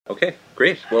Okay,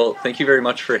 great. Well, thank you very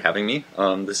much for having me.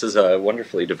 This is a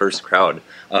wonderfully diverse crowd,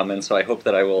 and so I hope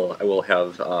that I will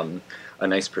have a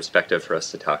nice perspective for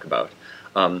us to talk about.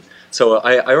 So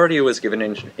I already was given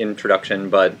an introduction,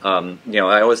 but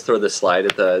I always throw this slide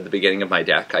at the beginning of my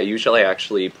deck. I usually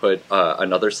actually put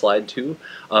another slide too.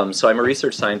 So I'm a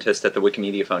research scientist at the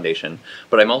Wikimedia Foundation,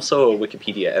 but I'm also a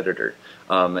Wikipedia editor.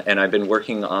 And I've been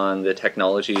working on the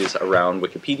technologies around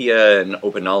Wikipedia and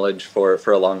open knowledge for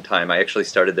a long time. I actually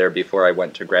started there before I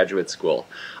went to graduate school.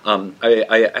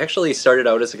 I actually started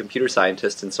out as a computer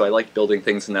scientist, and so I liked building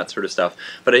things and that sort of stuff,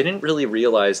 but I didn't really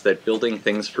realize that building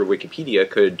things for Wikipedia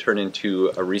could turn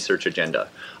into a research agenda.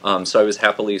 So I was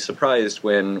happily surprised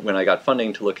when I got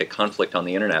funding to look at conflict on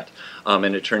the internet,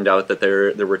 and it turned out that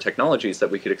there were technologies that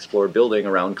we could explore building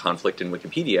around conflict in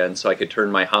Wikipedia, and so I could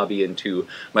turn my hobby into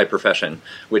my profession,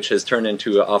 which has turned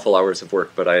into awful hours of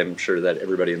work, but I am sure that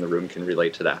everybody in the room can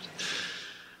relate to that.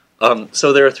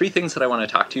 So there are three things that I want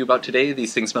to talk to you about today.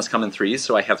 These things must come in threes,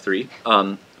 so I have three.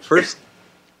 First,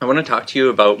 I want to talk to you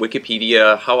about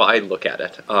Wikipedia, how I look at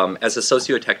it as a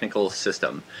socio-technical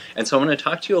system. And so I'm going to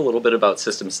talk to you a little bit about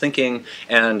systems thinking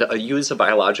and use a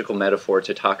biological metaphor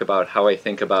to talk about how I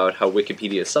think about how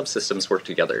Wikipedia subsystems work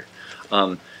together.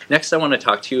 Next, I want to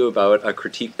talk to you about a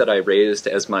critique that I raised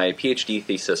as my PhD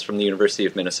thesis from the University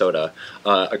of Minnesota,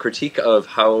 a critique of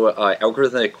how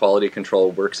algorithmic quality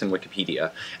control works in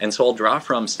Wikipedia. And so I'll draw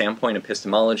from standpoint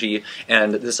epistemology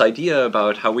and this idea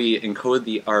about how we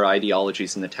encode our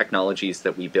ideologies in the technologies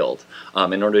that we build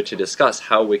in order to discuss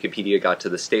how Wikipedia got to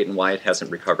the state and why it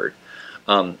hasn't recovered.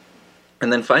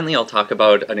 And then finally, I'll talk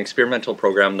about an experimental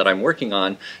program that I'm working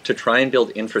on to try and build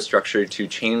infrastructure to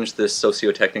change this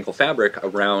socio-technical fabric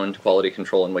around quality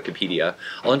control in Wikipedia.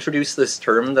 I'll introduce this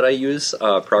term that I use,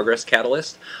 progress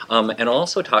catalyst, and I'll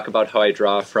also talk about how I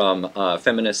draw from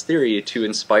feminist theory to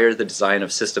inspire the design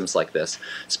of systems like this,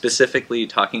 specifically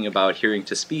talking about hearing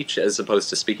to speech as opposed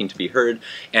to speaking to be heard,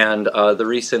 and the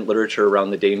recent literature around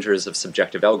the dangers of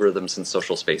subjective algorithms in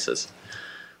social spaces.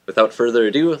 Without further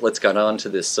ado, let's get on to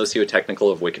this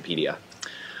socio-technical of Wikipedia.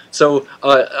 So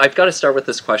I've got to start with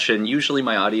this question. Usually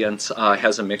my audience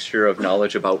has a mixture of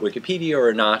knowledge about Wikipedia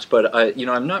or not, but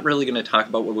I'm not really going to talk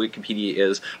about what Wikipedia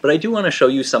is, but I do want to show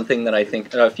you something that I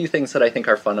think, a few things that I think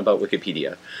are fun about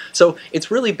Wikipedia. So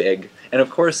it's really big, and of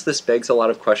course this begs a lot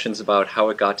of questions about how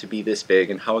it got to be this big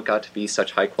and how it got to be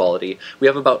such high quality. We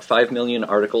have about 5 million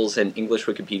articles in English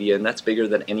Wikipedia, and that's bigger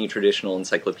than any traditional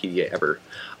encyclopedia ever.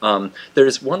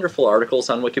 There's wonderful articles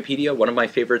on Wikipedia. One of my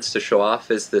favorites to show off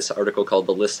is this article called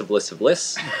The List of Lists of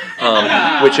Lists,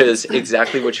 which is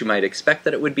exactly what you might expect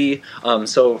that it would be.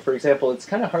 So for example, it's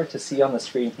kind of hard to see on the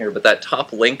screen here, but that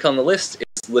top link on the list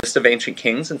is List of Ancient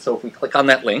Kings, and so if we click on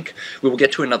that link, we will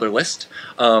get to another list,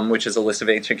 which is a list of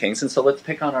ancient kings. And so let's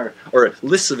pick on or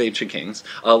lists of ancient kings,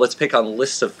 let's pick on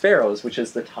lists of pharaohs, which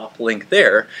is the top link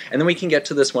there, and then we can get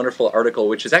to this wonderful article,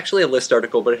 which is actually a list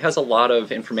article, but it has a lot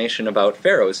of information about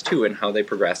pharaohs too, and how they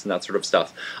progress and that sort of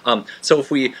stuff. So if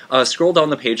we scroll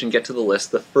down the page and get to the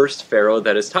list, the first pharaoh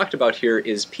that is talked about here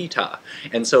is Ptah.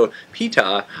 And so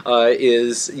Ptah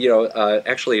is,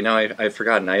 actually now I've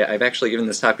forgotten, I've actually given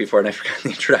this talk before and I've forgotten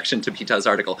the introduction to Ptah's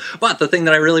article. But the thing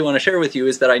that I really want to share with you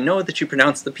is that I know that you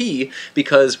pronounce the P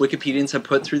because Wikipedians have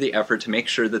put through the effort to make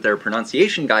sure that there are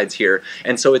pronunciation guides here,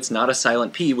 and so it's not a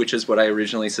silent P, which is what I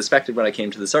originally suspected when I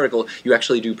came to this article. You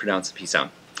actually do pronounce the P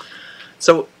sound.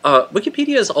 So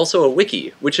Wikipedia is also a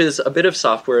wiki, which is a bit of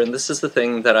software, and this is the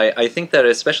thing that I think that,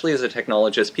 especially as a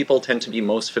technologist, people tend to be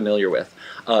most familiar with.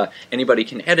 Anybody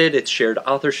can edit, it's shared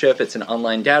authorship, it's an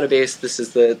online database. This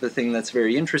is the thing that's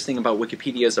very interesting about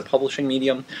Wikipedia as a publishing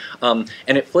medium, and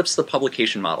it flips the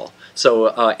publication model. So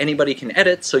anybody can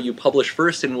edit, so you publish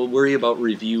first and we'll worry about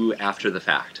review after the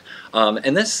fact.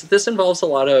 And this involves a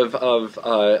lot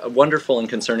of wonderful and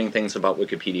concerning things about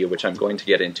Wikipedia, which I'm going to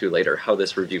get into later, how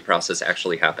this review process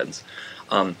actually happens.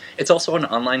 It's also an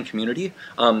online community.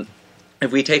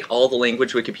 If we take all the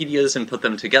language Wikipedias and put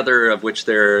them together, of which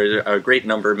there are a great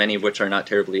number, many of which are not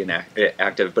terribly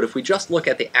active, but if we just look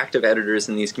at the active editors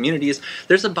in these communities,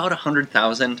 there's about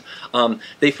 100,000.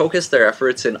 They focus their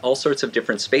efforts in all sorts of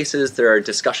different spaces. There are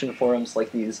discussion forums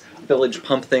like these village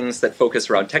pump things that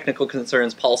focus around technical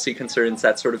concerns, policy concerns,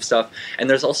 that sort of stuff. And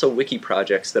there's also wiki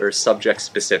projects that are subject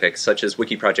specific, such as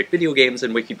Wiki Project Video Games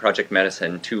and Wiki Project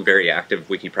Medicine, two very active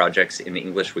wiki projects in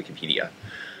English Wikipedia.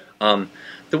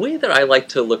 The way that I like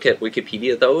to look at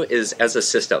Wikipedia, though, is as a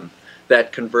system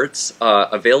that converts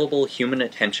available human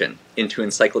attention into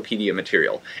encyclopedia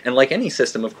material. And like any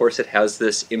system, of course, it has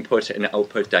this input and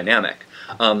output dynamic.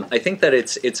 I think that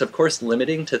it's of course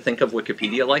limiting to think of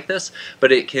Wikipedia like this,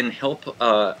 but it can help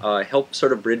help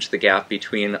sort of bridge the gap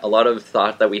between a lot of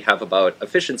thought that we have about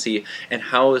efficiency and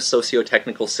how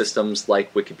socio-technical systems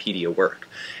like Wikipedia work.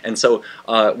 And so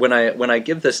when I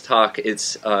give this talk,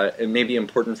 it may be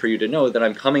important for you to know that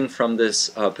I'm coming from this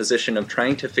position of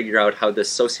trying to figure out how this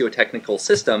socio-technical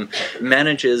system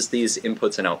manages these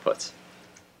inputs and outputs.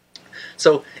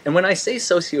 So, and when I say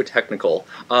socio-technical,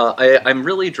 I'm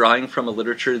really drawing from a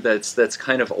literature that's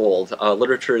kind of old,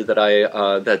 literature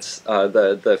that that's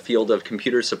the field of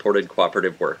computer-supported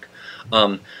cooperative work.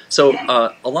 So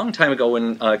a long time ago,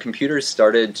 when computers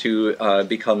started to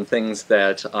become things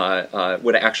that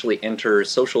would actually enter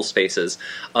social spaces,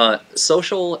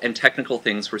 social and technical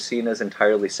things were seen as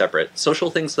entirely separate.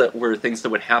 Social things that were things that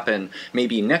would happen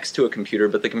maybe next to a computer,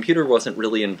 but the computer wasn't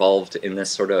really involved in this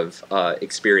sort of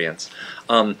experience.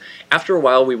 After a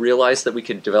while, we realized that we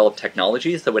could develop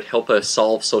technologies that would help us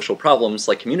solve social problems,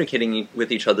 like communicating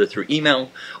with each other through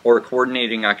email or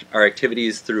coordinating our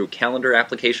activities through calendar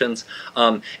applications.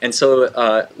 And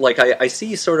so, like, I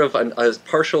see sort of a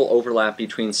partial overlap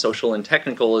between social and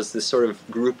technical as this sort of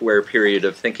groupware period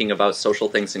of thinking about social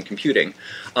things in computing.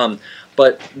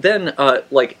 But then,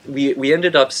 like, we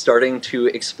ended up starting to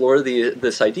explore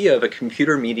this idea of a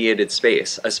computer-mediated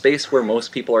space, a space where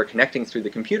most people are connecting through the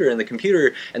computer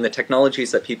and the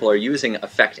technologies that people are using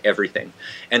affect everything.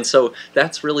 And so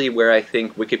that's really where I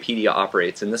think Wikipedia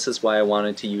operates, and this is why I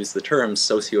wanted to use the term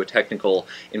socio-technical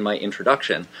in my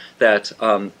introduction. That,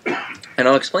 and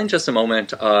I'll explain just a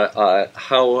moment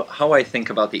how I think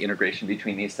about the integration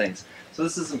between these things. So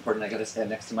this is important. I got to stand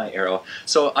next to my arrow.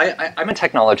 So I'm a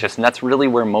technologist, and that's really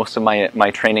where most of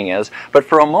my training is. But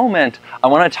for a moment, I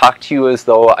want to talk to you as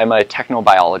though I'm a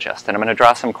technobiologist, and I'm going to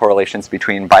draw some correlations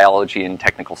between biology and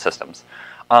technical systems.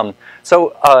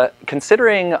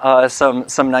 Considering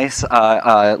some nice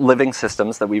living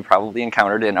systems that we've probably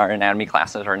encountered in our anatomy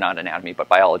classes, or not anatomy, but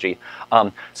biology.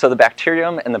 So the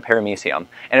bacterium and the paramecium.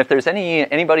 And if there's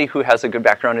anybody who has a good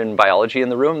background in biology in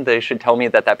the room, they should tell me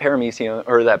that that paramecium,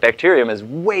 or that bacterium, is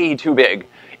way too big.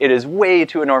 It is way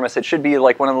too enormous. It should be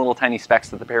like one of the little tiny specks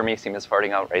that the paramecium is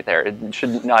farting out right there. It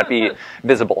should not be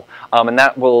visible. And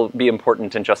that will be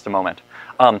important in just a moment.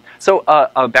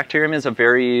 A bacterium is a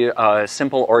very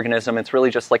simple organism. It's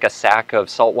really just like a sack of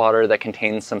salt water that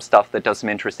contains some stuff that does some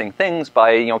interesting things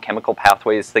by, chemical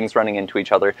pathways, things running into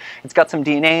each other. It's got some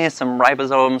DNA, some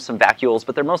ribosomes, some vacuoles,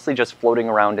 but they're mostly just floating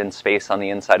around in space on the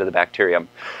inside of the bacterium.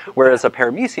 Whereas a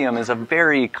paramecium is a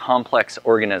very complex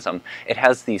organism. It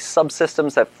has these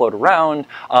subsystems that float around,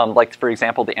 like, for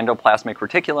example, the endoplasmic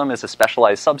reticulum is a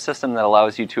specialized subsystem that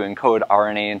allows you to encode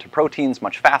RNA into proteins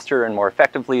much faster and more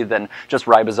effectively than just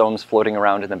ribosomes floating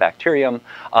around in the bacterium.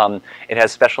 It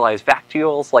has specialized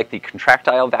vacuoles, like the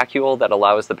contractile vacuole, that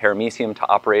allows the paramecium to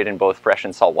operate in both fresh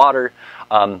and salt water.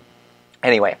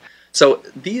 Anyway. So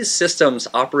these systems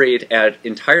operate at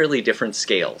entirely different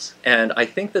scales, and I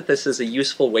think that this is a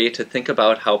useful way to think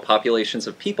about how populations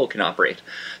of people can operate.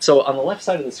 So on the left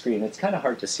side of the screen, it's kind of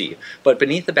hard to see, but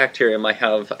beneath the bacterium I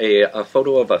have a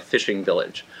photo of a fishing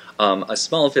village. A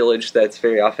small village that's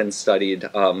very often studied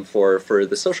for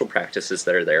the social practices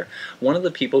that are there. One of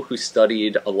the people who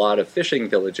studied a lot of fishing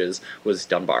villages was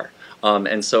Dunbar.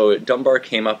 And so Dunbar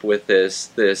came up with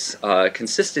this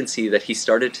consistency that he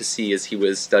started to see as he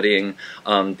was studying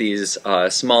these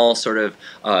small, sort of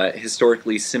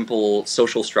historically simple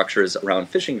social structures around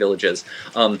fishing villages,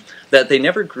 that they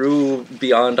never grew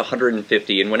beyond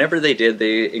 150, and whenever they did,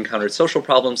 they encountered social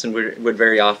problems and would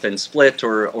very often split,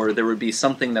 or there would be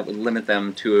something that would limit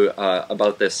them to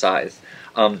about this size.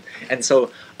 And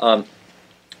so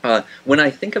when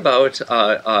I think about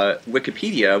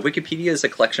Wikipedia, Wikipedia is a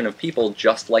collection of people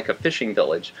just like a fishing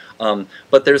village,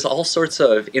 but there's all sorts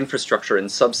of infrastructure and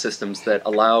subsystems that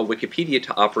allow Wikipedia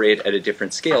to operate at a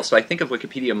different scale. So I think of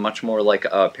Wikipedia much more like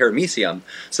a paramecium.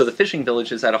 So the fishing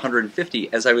village is at 150.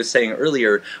 As I was saying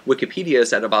earlier, Wikipedia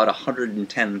is at about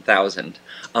 110,000.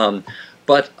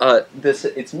 But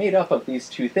it's made up of these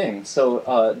two things. So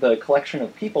the collection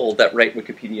of people that write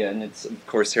Wikipedia, and it's of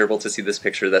course terrible to see this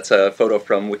picture, that's a photo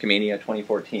from Wikimania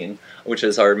 2014, which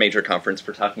is our major conference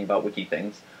for talking about wiki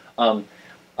things.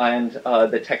 and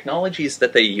the technologies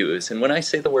that they use. And when I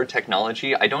say the word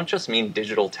technology, I don't just mean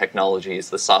digital technologies,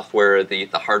 the software, the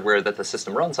hardware that the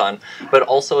system runs on, but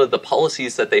also the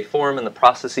policies that they form and the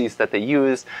processes that they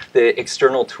use, the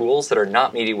external tools that are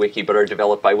not MediaWiki but are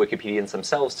developed by Wikipedians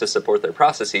themselves to support their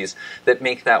processes that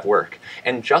make that work.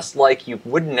 And just like you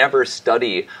would never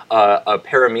study a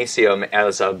paramecium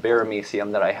as a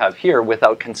baramecium that I have here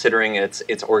without considering its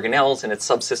organelles and its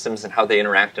subsystems and how they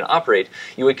interact and operate,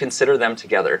 you would consider them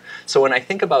together. So when I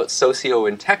think about socio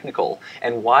and technical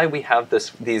and why we have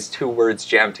these two words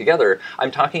jammed together,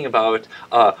 I'm talking about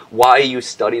why you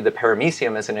study the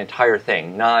paramecium as an entire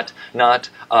thing, not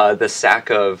the sack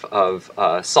of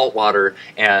salt water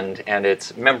and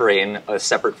its membrane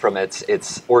separate from its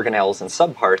organelles and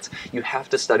subparts. You have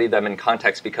to study them in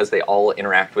context because they all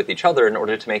interact with each other in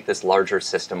order to make this larger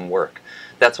system work.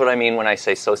 That's what I mean when I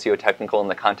say socio-technical in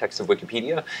the context of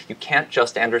Wikipedia. You can't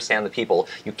just understand the people.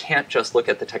 You can't just look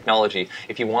at the technology.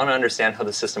 If you want to understand how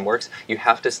the system works, you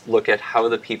have to look at how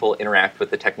the people interact with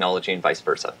the technology and vice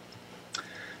versa.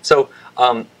 So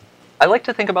I like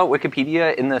to think about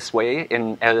Wikipedia in this way,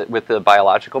 with the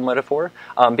biological metaphor,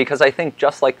 because I think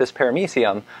just like this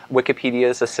paramecium, Wikipedia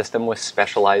is a system with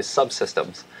specialized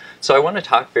subsystems. So I want to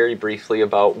talk very briefly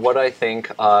about what I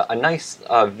think a nice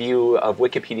view of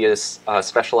Wikipedia's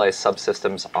specialized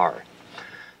subsystems are.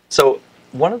 So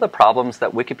one of the problems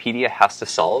that Wikipedia has to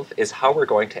solve is how we're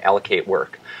going to allocate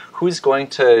work. Who's going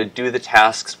to do the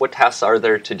tasks? What tasks are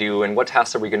there to do? And what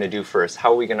tasks are we going to do first?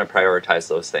 How are we going to prioritize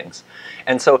those things?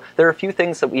 And so there are a few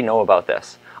things that we know about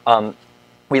this.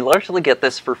 We largely get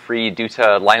this for free due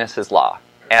to Linus's Law.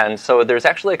 And so there's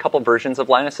actually a couple versions of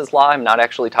Linus's Law. I'm not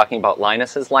actually talking about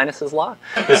Linus's Law.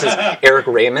 This is Eric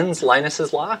Raymond's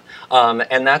Linus's Law.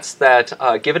 And that's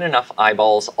that given enough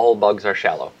eyeballs, all bugs are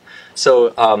shallow.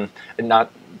 So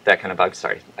not that kind of bug,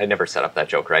 sorry, I never set up that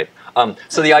joke, right?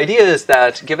 So the idea is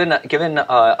that given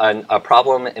a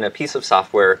problem in a piece of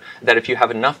software, that if you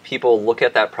have enough people look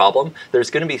at that problem, there's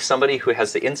going to be somebody who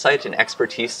has the insight and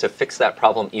expertise to fix that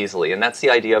problem easily. And that's the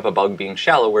idea of a bug being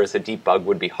shallow, whereas a deep bug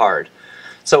would be hard.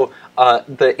 So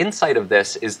the insight of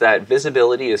this is that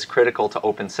visibility is critical to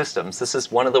open systems. This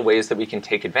is one of the ways that we can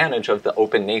take advantage of the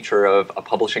open nature of a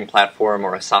publishing platform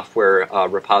or a software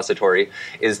repository,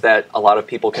 is that a lot of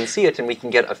people can see it and we can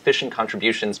get efficient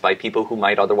contributions by people who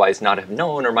might otherwise not have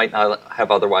known or might not have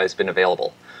otherwise been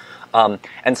available.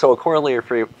 And so a corollary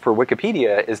for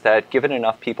Wikipedia is that given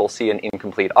enough people see an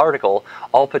incomplete article,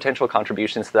 all potential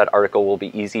contributions to that article will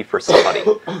be easy for somebody.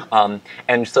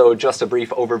 And so just a brief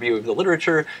overview of the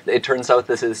literature, it turns out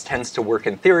this tends to work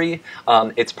in theory.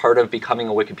 It's part of becoming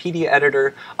a Wikipedia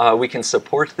editor. We can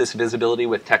support this visibility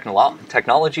with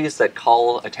technologies that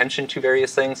call attention to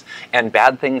various things, and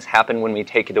bad things happen when we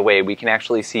take it away. We can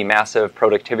actually see massive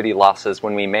productivity losses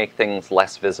when we make things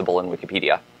less visible in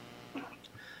Wikipedia.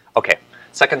 Okay,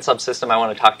 second subsystem I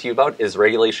want to talk to you about is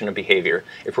regulation of behavior.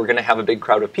 If we're going to have a big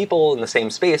crowd of people in the same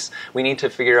space, we need to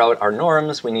figure out our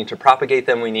norms, we need to propagate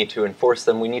them, we need to enforce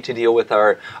them, we need to deal with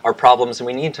our problems, and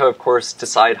we need to, of course,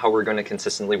 decide how we're going to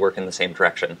consistently work in the same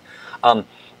direction.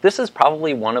 This is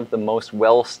probably one of the most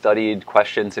well-studied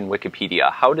questions in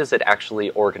Wikipedia. How does it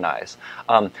actually organize?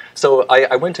 So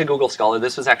I went to Google Scholar,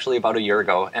 this was actually about a year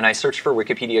ago, and I searched for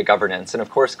Wikipedia governance, and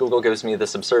of course Google gives me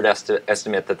this absurd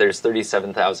estimate that there's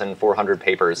 37,400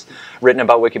 papers written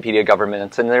about Wikipedia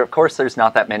governance, and of course there's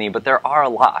not that many, but there are a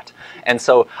lot. And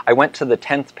so I went to the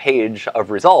 10th page of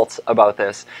results about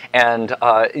this, and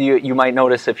you might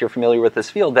notice if you're familiar with this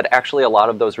field that actually a lot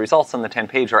of those results on the 10th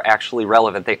page are actually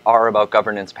relevant. They are about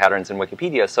governance patterns in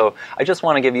Wikipedia, so I just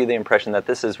want to give you the impression that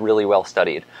this is really well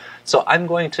studied. So I'm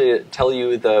going to tell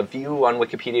you the view on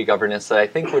Wikipedia governance that I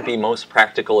think would be most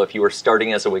practical if you were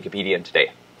starting as a Wikipedian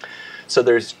today. So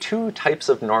there's two types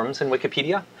of norms in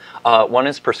Wikipedia. One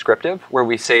is prescriptive, where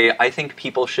we say, I think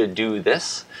people should do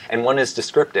this, and one is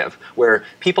descriptive, where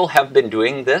people have been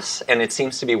doing this, and it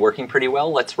seems to be working pretty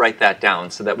well, let's write that down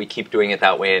so that we keep doing it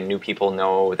that way and new people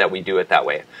know that we do it that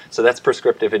way. So that's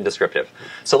prescriptive and descriptive.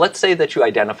 So let's say that you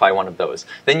identify one of those.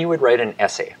 Then you would write an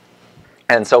essay.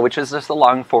 And so, which is just a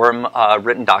long form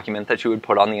written document that you would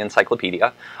put on the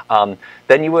encyclopedia.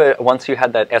 Then you would, once you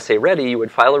had that essay ready, you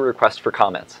would file a request for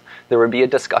comments. There would be a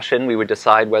discussion. We would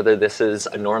decide whether this is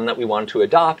a norm that we want to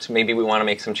adopt. Maybe we want to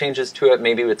make some changes to it.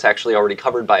 Maybe it's actually already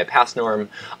covered by a past norm.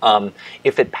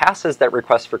 If it passes that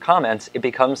request for comments, it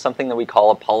becomes something that we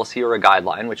call a policy or a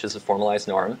guideline, which is a formalized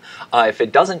norm. If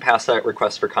it doesn't pass that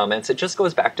request for comments, it just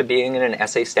goes back to being in an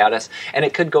essay status, and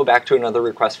it could go back to another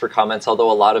request for comments,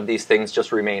 although a lot of these things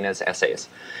just remain as essays.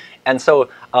 And so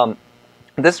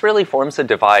this really forms a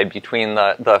divide between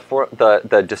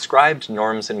the described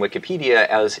norms in Wikipedia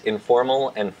as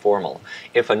informal and formal.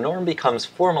 If a norm becomes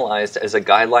formalized as a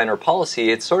guideline or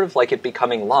policy, it's sort of like it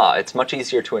becoming law. It's much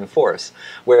easier to enforce.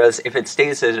 Whereas if it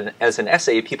stays as an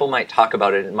essay, people might talk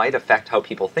about it. It might affect how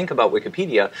people think about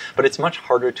Wikipedia, but it's much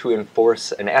harder to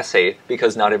enforce an essay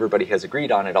because not everybody has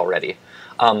agreed on it already.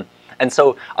 And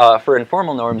so for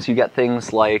informal norms, you get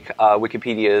things like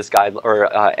Wikipedia's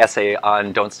essay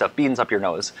on Don't Stuff Beans Up Your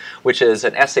Nose, which is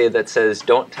an essay that says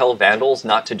don't tell vandals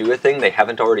not to do a thing they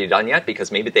haven't already done yet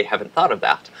because maybe they haven't thought of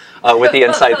that. With the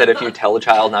insight that if you tell a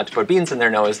child not to put beans in their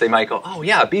nose, they might go, oh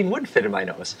yeah, a bean would fit in my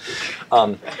nose.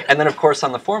 And then of course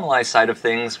on the formalized side of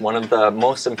things, one of the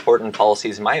most important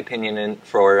policies in my opinion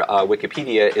for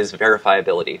Wikipedia is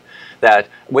verifiability. That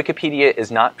Wikipedia is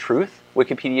not truth.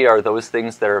 Wikipedia are those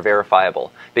things that are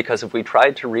verifiable, because if we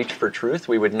tried to reach for truth,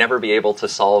 we would never be able to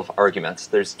solve arguments.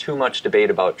 There's too much debate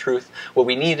about truth. What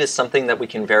we need is something that we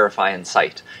can verify and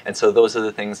cite, and so those are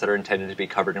the things that are intended to be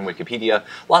covered in Wikipedia.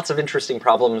 Lots of interesting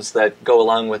problems that go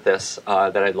along with this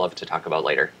that I'd love to talk about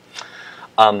later.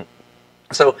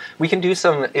 So we can do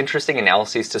some interesting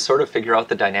analyses to sort of figure out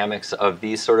the dynamics of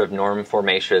these sort of norm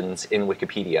formations in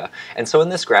Wikipedia. And so in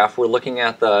this graph, we're looking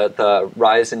at the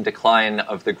rise and decline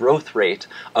of the growth rate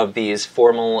of these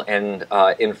formal and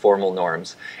informal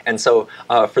norms. And so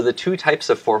for the two types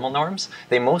of formal norms,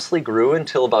 they mostly grew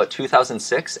until about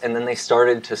 2006, and then they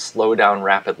started to slow down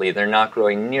rapidly. They're not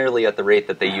growing nearly at the rate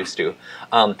that they used to.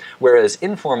 Whereas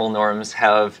informal norms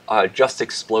have just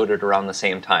exploded around the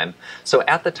same time. So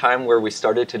at the time where we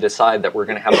started to decide that we're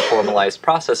going to have a formalized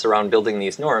process around building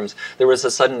these norms, there was a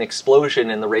sudden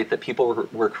explosion in the rate that people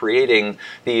were creating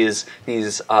these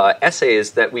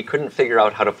essays that we couldn't figure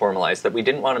out how to formalize, that we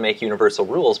didn't want to make universal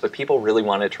rules, but people really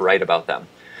wanted to write about them.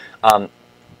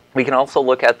 We can also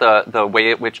look at the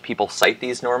way at which people cite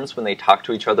these norms when they talk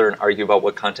to each other and argue about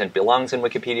what content belongs in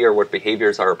Wikipedia or what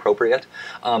behaviors are appropriate.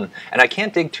 And I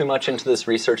can't dig too much into this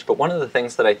research, but one of the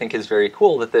things that I think is very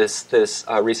cool that this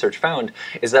research found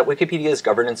is that Wikipedia's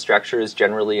governance structure is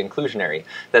generally inclusionary,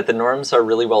 that the norms are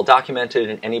really well documented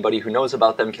and anybody who knows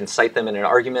about them can cite them in an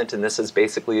argument, and this is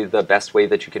basically the best way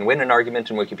that you can win an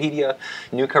argument in Wikipedia.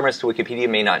 Newcomers to Wikipedia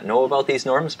may not know about these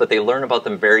norms, but they learn about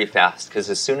them very fast, because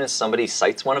as soon as somebody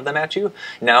cites one of them at you,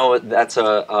 now that's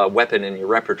a weapon in your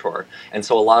repertoire. And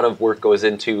so a lot of work goes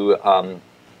into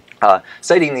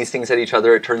citing these things at each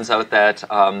other. It turns out that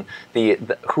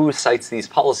who cites these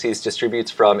policies distributes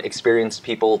from experienced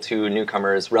people to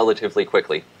newcomers relatively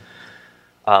quickly.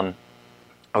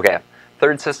 Okay.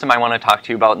 Third system I want to talk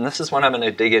to you about, and this is one I'm going to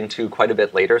dig into quite a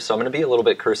bit later, so I'm going to be a little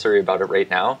bit cursory about it right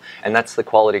now, and that's the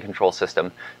quality control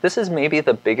system. This is maybe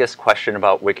the biggest question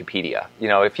about Wikipedia. You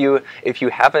know, if you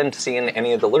haven't seen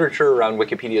any of the literature around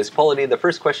Wikipedia's quality, the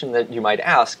first question that you might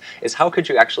ask is how could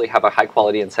you actually have a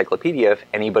high-quality encyclopedia if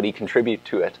anybody contribute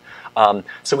to it?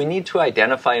 So we need to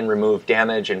identify and remove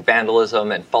damage and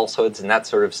vandalism and falsehoods and that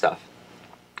sort of stuff.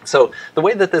 So the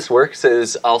way that this works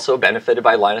is also benefited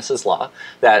by Linus's law,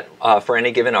 that for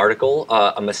any given article,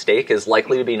 a mistake is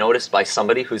likely to be noticed by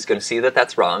somebody who's going to see that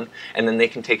that's wrong, and then they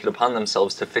can take it upon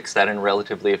themselves to fix that in a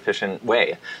relatively efficient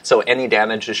way. So any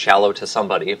damage is shallow to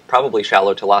somebody, probably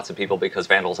shallow to lots of people because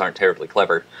vandals aren't terribly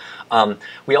clever.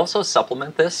 We also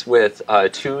supplement this with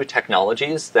two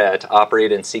technologies that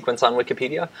operate in sequence on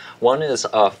Wikipedia. One is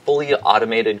a fully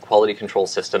automated quality control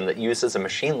system that uses a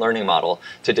machine learning model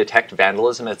to detect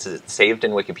vandalism as it's saved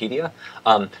in Wikipedia.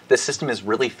 This system is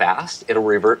really fast. It'll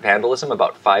revert vandalism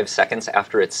about 5 seconds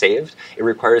after it's saved. It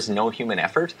requires no human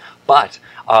effort, but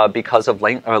because of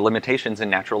limitations in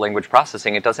natural language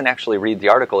processing, it doesn't actually read the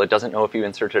article. It doesn't know if you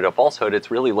inserted a falsehood.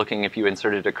 It's really looking if you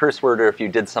inserted a curse word or if you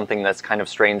did something that's kind of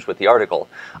strange with the article.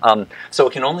 So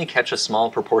it can only catch a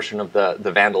small proportion of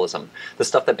the vandalism. The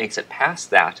stuff that makes it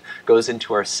past that goes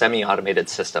into our semi-automated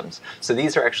systems. So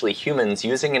these are actually humans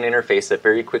using an interface that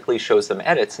very quickly shows them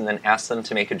edits and then asks them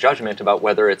to make a judgment about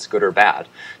whether it's good or bad.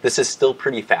 This is still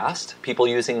pretty fast. People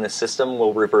using this system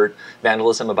will revert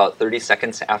vandalism about 30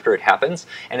 seconds after it happens,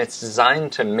 and it's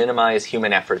designed to minimize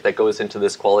human effort that goes into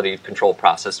this quality control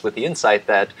process with the insight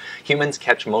that humans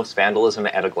catch most vandalism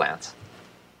at a glance.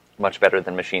 Much better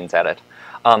than machines at it.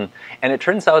 And it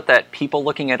turns out that people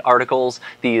looking at articles,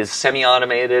 these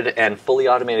semi-automated and fully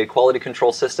automated quality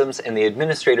control systems, and the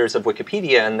administrators of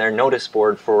Wikipedia and their notice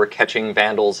board for catching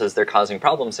vandals as they're causing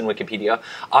problems in Wikipedia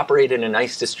operate in a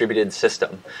nice distributed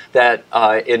system that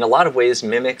in a lot of ways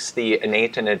mimics the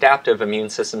innate and adaptive immune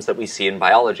systems that we see in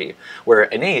biology, where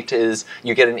innate is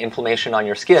you get an inflammation on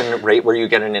your skin right where you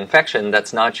get an infection.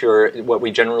 That's not what we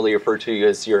generally refer to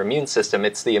as your immune system.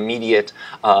 It's the immediate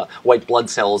white blood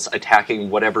cells attacking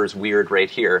whatever's weird right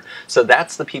here. So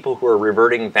that's the people who are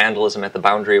reverting vandalism at the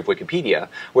boundary of Wikipedia.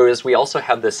 Whereas we also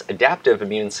have this adaptive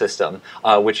immune system,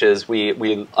 which is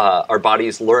our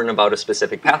bodies learn about a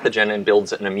specific pathogen and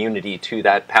builds an immunity to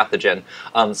that pathogen.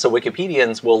 So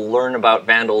Wikipedians will learn about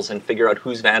vandals and figure out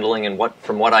who's vandaling and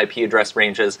from what IP address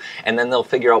ranges, and then they'll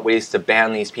figure out ways to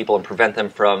ban these people and prevent them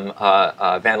from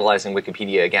vandalizing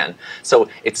Wikipedia again. So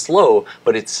it's slow,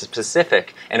 but it's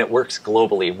specific, and it works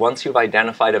globally. Once you've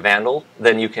identified a vandal,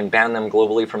 then you can ban them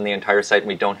globally from the entire site, and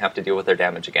we don't have to deal with their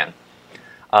damage again.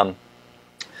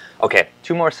 Okay,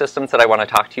 two more systems that I want to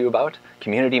talk to you about.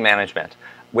 Community management.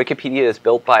 Wikipedia is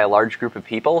built by a large group of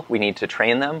people. We need to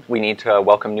train them. We need to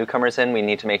welcome newcomers in. We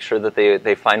need to make sure that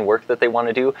they find work that they want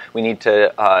to do. We need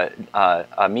to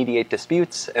mediate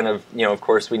disputes. And of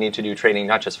course, we need to do training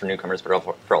not just for newcomers, but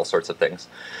for all sorts of things.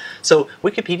 So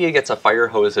Wikipedia gets a fire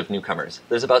hose of newcomers.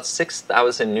 There's about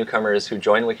 6,000 newcomers who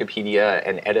join Wikipedia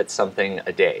and edit something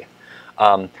a day.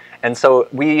 And so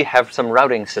we have some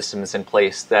routing systems in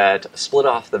place that split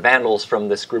off the vandals from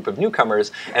this group of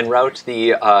newcomers and route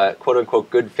the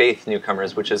quote-unquote good faith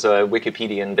newcomers, which is a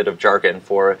Wikipedian bit of jargon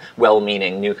for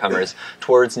well-meaning newcomers,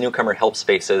 towards newcomer help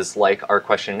spaces like our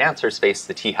question and answer space,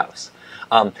 the Tea House.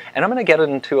 And I'm going to get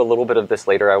into a little bit of this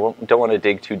later. Don't want to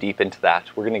dig too deep into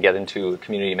that. We're going to get into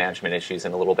community management issues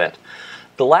in a little bit.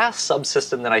 The last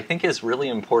subsystem that I think is really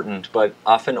important but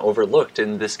often overlooked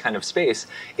in this kind of space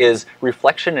is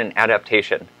reflection and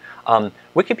adaptation.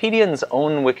 Wikipedians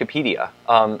own Wikipedia.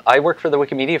 I work for the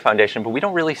Wikimedia Foundation, but we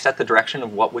don't really set the direction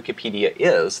of what Wikipedia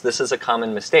is. This is a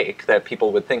common mistake that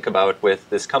people would think about with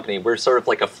this company. We're sort of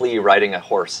like a flea riding a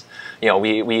horse. You know,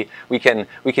 we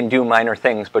can do minor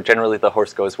things, but generally the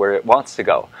horse goes where it wants to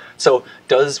go. So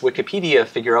does Wikipedia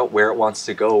figure out where it wants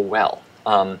to go well?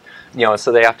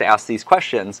 So they have to ask these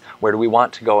questions. Where do we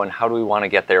want to go and how do we want to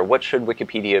get there? What should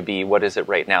Wikipedia be? What is it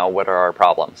right now? What are our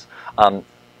problems?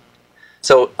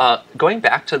 So going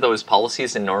back to those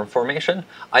policies and norm formation,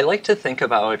 I like to think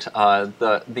about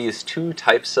these two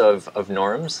types of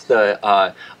norms,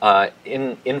 the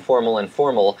informal and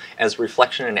formal, as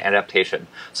reflection and adaptation.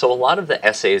 So a lot of the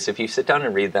essays, if you sit down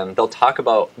and read them, they'll talk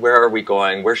about where are we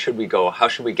going, where should we go, how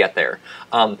should we get there.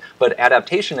 But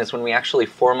adaptation is when we actually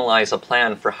formalize a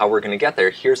plan for how we're going to get there.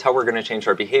 Here's how we're going to change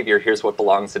our behavior, here's what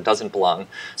belongs and doesn't belong.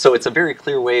 So it's a very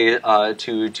clear way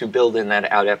to build in that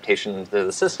adaptation into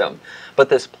the system. But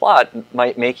this plot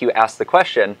might make you ask the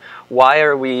question, why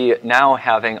are we now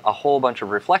having a whole bunch of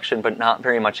reflection but not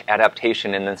very much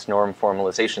adaptation in this norm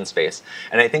formalization space?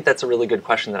 And I think that's a really good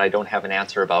question that I don't have an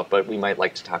answer about, but we might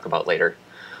like to talk about later.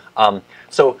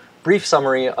 So brief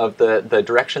summary of the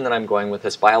direction that I'm going with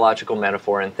this biological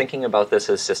metaphor and thinking about this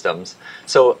as systems.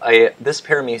 So this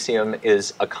paramecium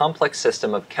is a complex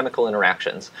system of chemical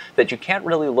interactions that you can't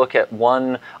really look at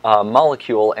one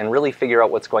molecule and really figure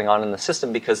out what's going on in the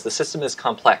system because the system is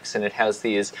complex and it has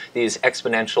these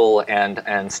exponential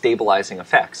and stabilizing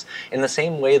effects. In the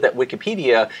same way that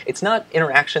Wikipedia, it's not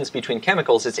interactions between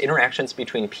chemicals, it's interactions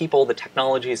between people, the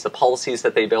technologies, the policies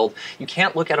that they build. You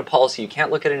can't look at a policy, you can't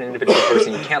look at an individual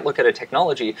person, you can't look at a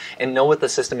technology and know what the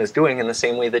system is doing in the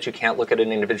same way that you can't look at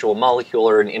an individual molecule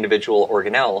or an individual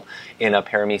organelle in a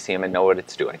paramecium and know what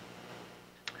it's doing.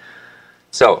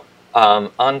 So,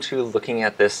 on to looking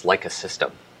at this like a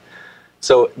system.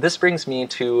 So this brings me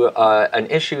to an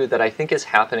issue that I think is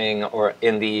happening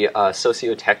in the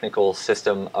socio-technical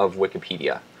system of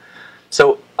Wikipedia.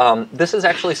 So this is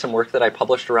actually some work that I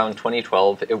published around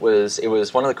 2012. It was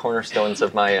one of the cornerstones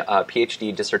of my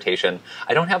PhD dissertation.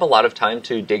 I don't have a lot of time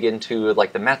to dig into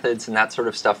like the methods and that sort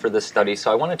of stuff for this study,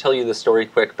 so I want to tell you the story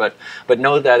quick, but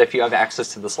know that if you have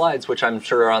access to the slides, which I'm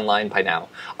sure are online by now,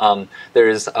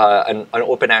 there's an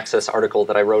open access article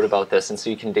that I wrote about this, and so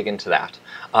you can dig into that.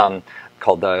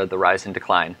 Called the Rise and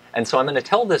Decline. And so I'm going to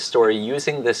tell this story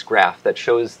using this graph that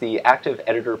shows the active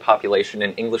editor population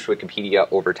in English Wikipedia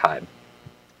over time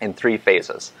in 3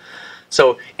 phases.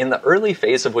 So in the early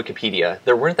phase of Wikipedia,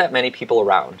 there weren't that many people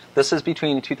around. This is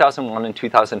between 2001 and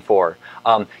 2004.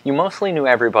 You mostly knew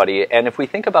everybody, and if we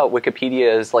think about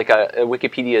Wikipedia as like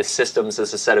Wikipedia's systems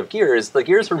as a set of gears, the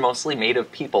gears were mostly made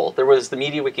of people. There was the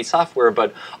MediaWiki software,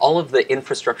 but all of the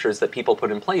infrastructures that people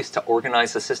put in place to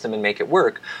organize the system and make it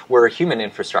work were human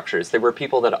infrastructures. They were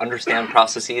people that understand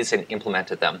processes and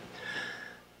implemented them.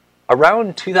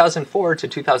 around 2004 to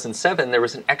 2007, there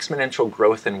was an exponential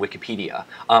growth in Wikipedia.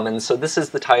 And so this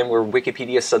is the time where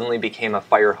Wikipedia suddenly became a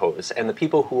fire hose. And the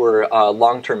people who were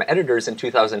long-term editors in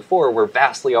 2004 were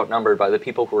vastly outnumbered by the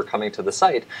people who were coming to the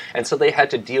site. And so they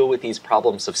had to deal with these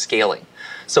problems of scaling.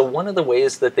 So one of the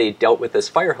ways that they dealt with this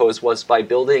fire hose was by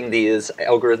building these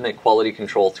algorithmic quality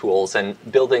control tools and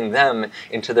building them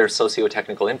into their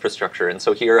socio-technical infrastructure. And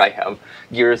so here I have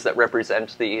gears that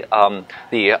represent the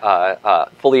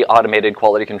fully automated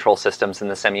quality control systems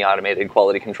and the semi-automated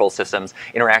quality control systems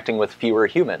interacting with fewer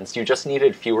humans. You just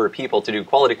needed fewer people to do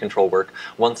quality control work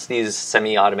once these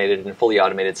semi-automated and fully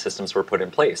automated systems were put in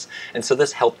place. And so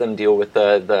this helped them deal with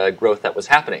the growth that was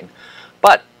happening.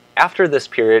 But after this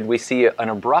period, we see an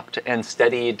abrupt and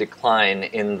steady decline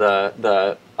in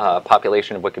the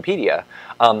population of Wikipedia.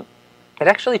 It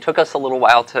actually took us a little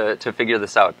while to figure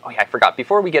this out. Oh yeah, I forgot.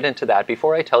 Before we get into that,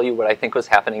 before I tell you what I think was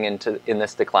happening in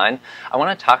this decline, I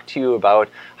want to talk to you about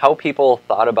how people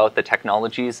thought about the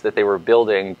technologies that they were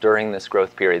building during this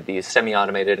growth period, these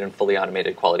semi-automated and fully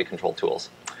automated quality control tools.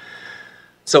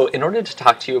 So in order to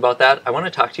talk to you about that, I want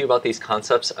to talk to you about these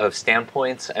concepts of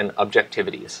standpoints and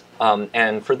objectivities.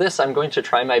 And for this, I'm going to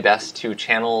try my best to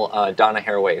channel Donna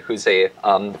Haraway, who's a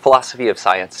philosophy of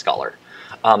science scholar.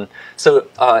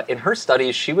 In her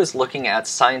studies, she was looking at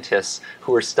scientists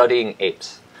who were studying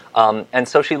apes. And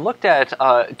so she looked at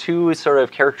two sort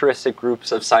of characteristic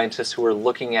groups of scientists who were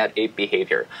looking at ape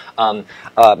behavior.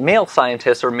 Male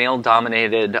scientists or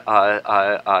male-dominated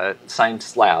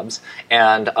science labs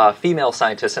and female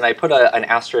scientists, and I put an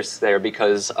asterisk there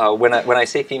because when I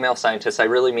say female scientists, I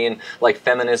really mean like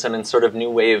feminism and sort of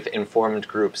new wave informed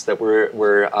groups that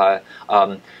were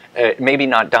maybe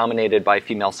not dominated by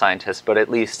female scientists, but at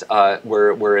least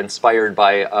were inspired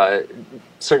by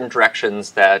certain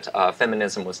directions that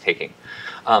feminism was taking.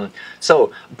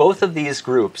 So both of these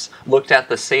groups looked at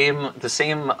the same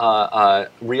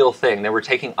real thing. They were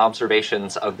taking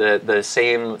observations of the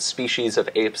same species of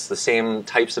apes, the same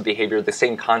types of behavior, the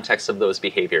same context of those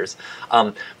behaviors.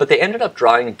 But they ended up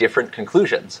drawing different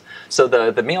conclusions. So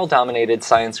the male-dominated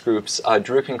science groups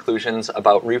drew conclusions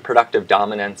about reproductive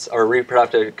dominance or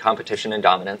reproductive competition and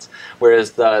dominance,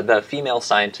 whereas the female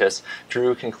scientists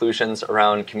drew conclusions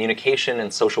around communication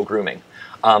and social grooming.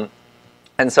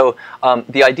 And so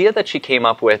the idea that she came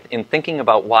up with in thinking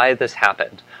about why this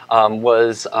happened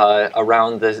was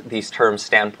around these terms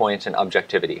standpoint and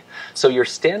objectivity. So your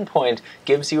standpoint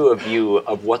gives you a view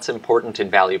of what's important and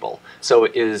valuable. So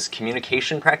is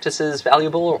communication practices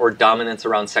valuable or dominance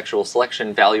around sexual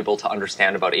selection valuable to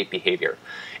understand about ape behavior?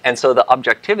 And so the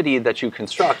objectivity that you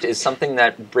construct is something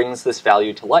that brings this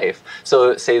value to life.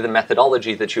 So say the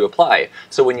methodology that you apply.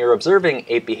 So when you're observing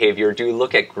ape behavior, do you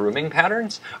look at grooming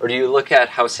patterns or do you look at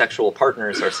how sexual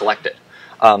partners are selected?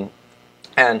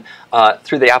 And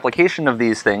through the application of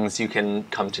these things, you can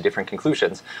come to different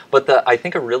conclusions. But I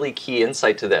think a really key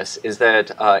insight to this is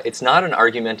that it's not an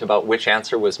argument about which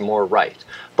answer was more right.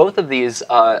 Both of these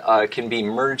can be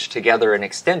merged together and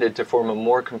extended to form a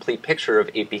more complete picture of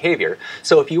ape behavior.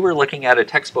 So if you were looking at a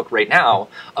textbook right now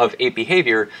of ape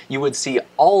behavior, you would see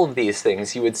all of these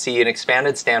things. You would see an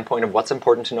expanded standpoint of what's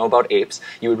important to know about apes.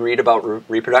 You would read about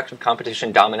reproductive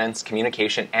competition, dominance,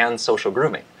 communication, and social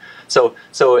grooming. So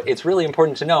it's really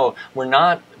important to know we're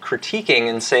not critiquing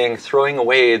and saying throwing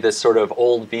away this sort of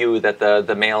old view that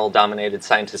the male-dominated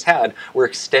scientists had. We're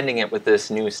extending it with this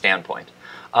new standpoint.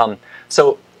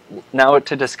 So now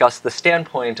to discuss the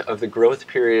standpoint of the growth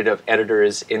period of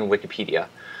editors in Wikipedia.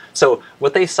 So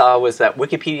what they saw was that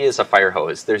Wikipedia is a fire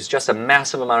hose. There's just a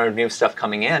massive amount of new stuff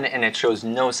coming in, and it shows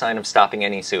no sign of stopping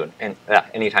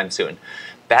anytime soon.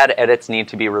 Bad edits need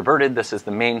to be reverted. This is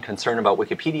the main concern about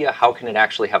Wikipedia. How can it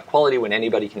actually have quality when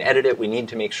anybody can edit it? We need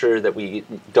to make sure that we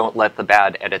don't let the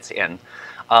bad edits in.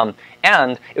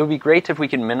 And it would be great if we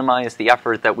can minimize the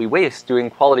effort that we waste doing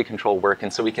quality control work,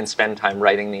 and so we can spend time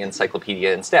writing the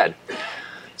encyclopedia instead.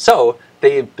 So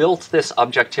they built this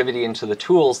objectivity into the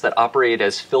tools that operate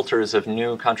as filters of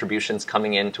new contributions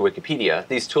coming into Wikipedia.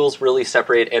 These tools really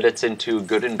separate edits into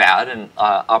good and bad and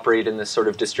operate in this sort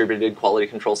of distributed quality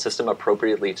control system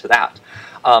appropriately to that.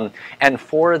 And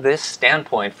for this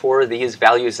standpoint, for these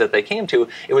values that they came to,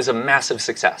 it was a massive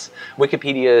success.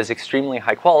 Wikipedia is extremely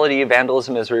high quality,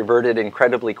 vandalism is reverted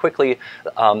incredibly quickly,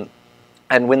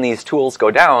 and when these tools go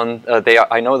down,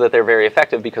 I know that they're very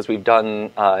effective because we've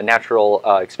done natural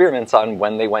experiments on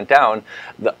when they went down.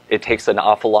 It takes an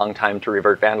awful long time to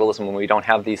revert vandalism when we don't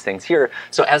have these things here.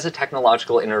 So as a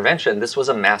technological intervention, this was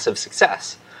a massive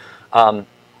success.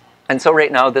 And so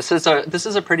right now, this is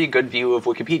a pretty good view of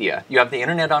Wikipedia. You have the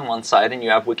internet on one side, and you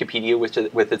have Wikipedia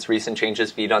with its recent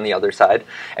changes feed on the other side.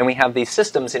 And we have these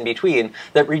systems in between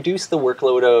that reduce the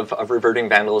workload of reverting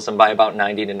vandalism by about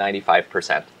 90 to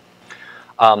 95%.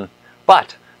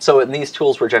 So these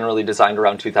tools were generally designed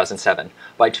around 2007.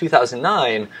 By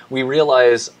 2009, we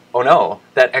realize, oh no,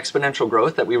 that exponential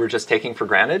growth that we were just taking for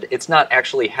granted, it's not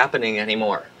actually happening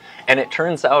anymore. And it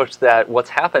turns out that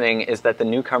what's happening is that the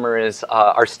newcomers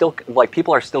are still,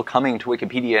 people are still coming to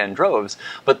Wikipedia in droves,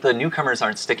 but the newcomers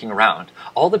aren't sticking around.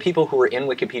 All the people who were in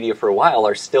Wikipedia for a while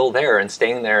are still there and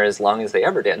staying there as long as they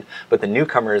ever did, but the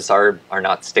newcomers are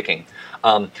not sticking.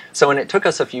 And it took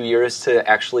us a few years to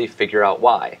actually figure out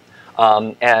why.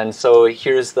 And so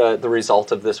here's the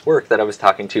result of this work that I was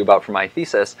talking to you about for my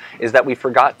thesis, is that we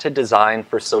forgot to design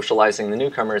for socializing the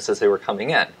newcomers as they were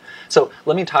coming in. So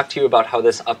let me talk to you about how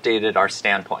this updated our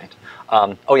standpoint.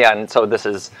 Oh yeah, and so this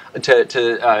is,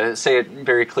 to say it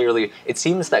very clearly, it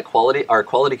seems that our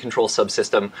quality control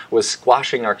subsystem was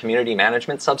squashing our community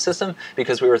management subsystem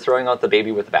because we were throwing out the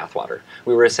baby with the bathwater.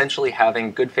 We were essentially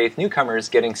having good faith newcomers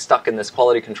getting stuck in this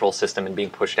quality control system and being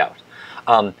pushed out.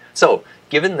 So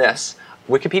given this,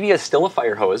 Wikipedia is still a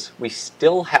fire hose. We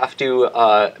still have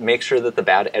to make sure that the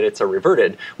bad edits are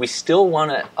reverted. We still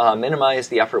want to minimize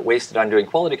the effort wasted on doing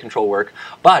quality control work,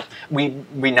 but we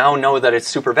now know that it's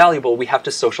super valuable. We have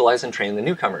to socialize and train the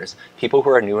newcomers. People who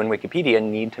are new in Wikipedia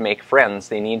need to make friends.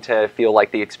 They need to feel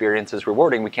like the experience is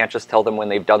rewarding. We can't just tell them when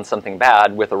they've done something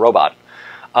bad with a robot.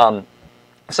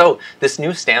 So this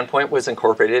new standpoint was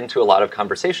incorporated into a lot of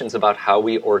conversations about how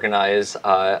we organize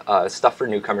stuff for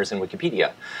newcomers in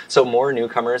Wikipedia. So more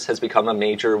newcomers has become a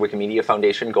major Wikimedia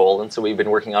Foundation goal, and so we've been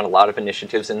working on a lot of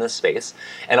initiatives in this space.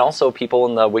 And also people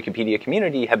in the Wikipedia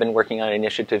community have been working on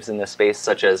initiatives in this space,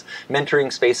 such as mentoring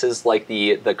spaces like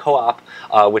the co-op,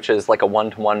 which is like a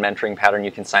one-to-one mentoring pattern.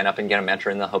 You can sign up and get a mentor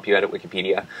and they'll help you edit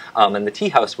Wikipedia. And the Tea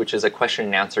House, which is a question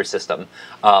and answer system,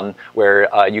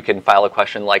 where you can file a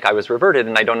question like, I was reverted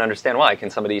and I don't understand why. Can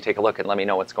somebody take a look and let me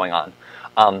know what's going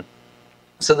on?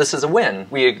 So this is a win.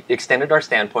 We extended our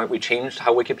standpoint, we changed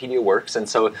how Wikipedia works, and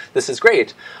so this is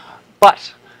great.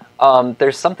 But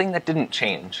there's something that didn't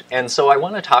change. And so I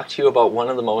want to talk to you about one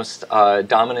of the most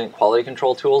dominant quality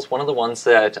control tools, one of the ones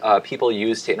that people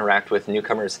use to interact with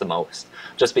newcomers the most,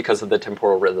 just because of the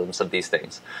temporal rhythms of these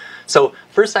things. So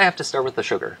first I have to start with the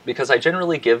sugar, because I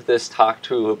generally give this talk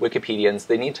to Wikipedians.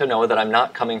 They need to know that I'm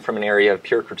not coming from an area of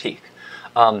pure critique.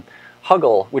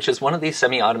 Huggle, which is one of these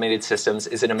semi-automated systems,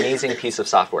 is an amazing piece of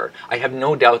software. I have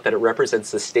no doubt that it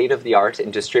represents the state-of-the-art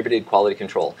in distributed quality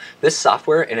control. This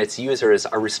software and its users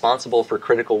are responsible for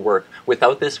critical work.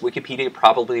 Without this, Wikipedia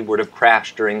probably would have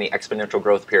crashed during the exponential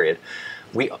growth period.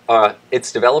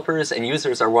 Its developers and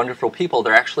users are wonderful people.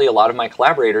 They're actually a lot of my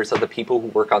collaborators are the people who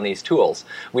work on these tools.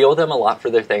 We owe them a lot for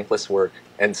their thankless work,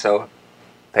 and so,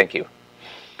 thank you.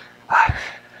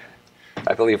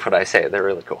 I believe what I say. They're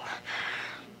really cool.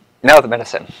 Now the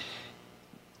medicine.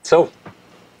 So,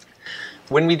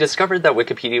 when we discovered that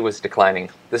Wikipedia was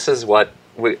declining, this is what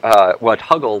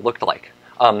Huggle looked like.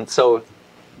 So,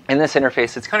 in this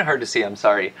interface, it's kind of hard to see, I'm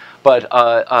sorry, but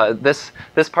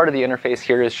this part of the interface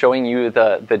here is showing you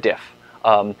the diff.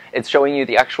 It's showing you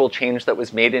the actual change that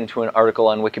was made into an article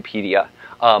on Wikipedia.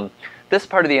 This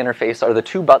part of the interface are the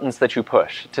two buttons that you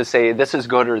push to say this is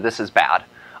good or this is bad.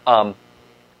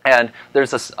 And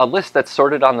there's a list that's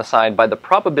sorted on the side by the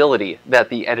probability that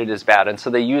the edit is bad. And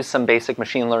so they use some basic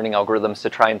machine learning algorithms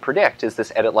to try and predict, is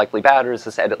this edit likely bad or is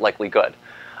this edit likely good?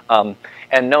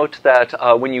 And note that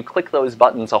when you click those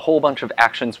buttons, a whole bunch of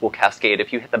actions will cascade.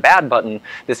 If you hit the bad button,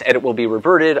 this edit will be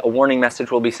reverted, a warning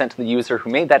message will be sent to the user who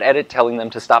made that edit telling them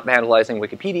to stop vandalizing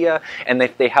Wikipedia, and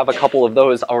if they have a couple of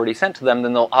those already sent to them,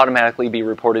 then they'll automatically be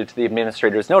reported to the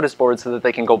administrator's notice board so that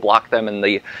they can go block them and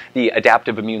the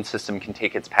adaptive immune system can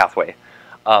take its pathway.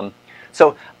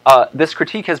 So this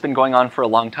critique has been going on for a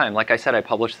long time. Like I said, I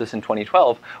published this in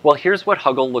 2012. Well, here's what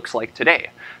Huggle looks like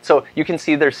today. So you can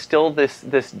see there's still this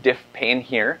diff pane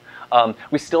here.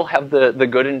 We still have the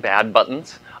good and bad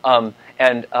buttons.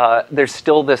 And there's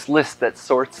still this list that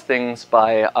sorts things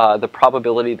by the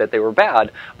probability that they were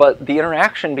bad, but the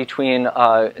interaction between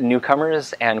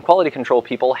newcomers and quality control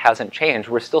people hasn't changed.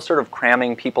 We're still sort of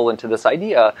cramming people into this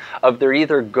idea of they're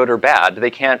either good or bad.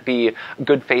 They can't be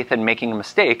good faith in making a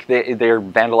mistake. They're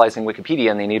vandalizing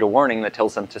Wikipedia and they need a warning that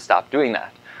tells them to stop doing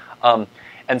that.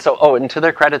 And so, oh, and to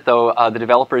their credit, though, the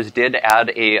developers did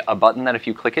add a button that if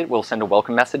you click it, will send a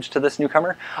welcome message to this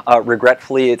newcomer.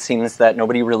 Regretfully, it seems that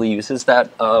nobody really uses that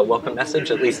welcome message,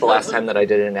 at least the last time that I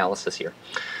did an analysis here.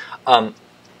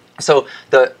 So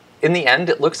in the end,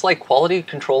 it looks like quality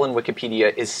control in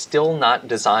Wikipedia is still not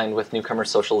designed with newcomer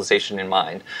socialization in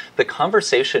mind. The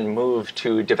conversation moved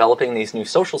to developing these new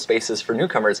social spaces for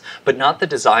newcomers, but not the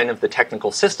design of the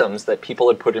technical systems that people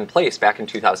had put in place back in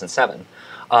 2007.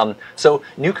 So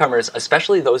newcomers,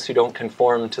 especially those who don't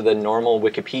conform to the normal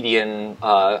Wikipedian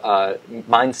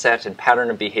mindset and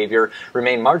pattern of behavior,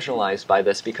 remain marginalized by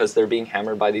this because they're being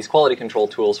hammered by these quality control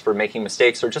tools for making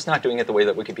mistakes or just not doing it the way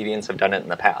that Wikipedians have done it in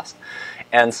the past.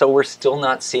 And so we're still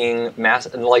not seeing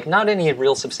not any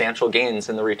real substantial gains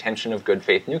in the retention of good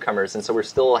faith newcomers, and so we're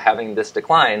still having this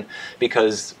decline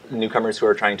because newcomers who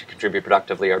are trying to contribute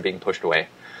productively are being pushed away.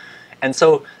 And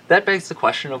so that begs the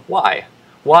question of why.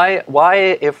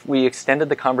 Why, if we extended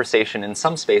the conversation in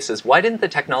some spaces, why didn't the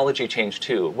technology change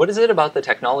too? What is it about the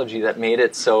technology that made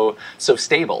it so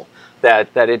stable that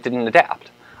it didn't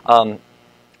adapt?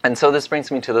 And so this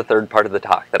brings me to the third part of the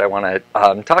talk that I want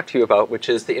to talk to you about, which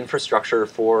is the infrastructure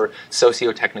for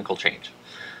socio-technical change.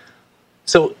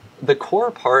 So the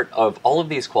core part of all of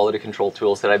these quality control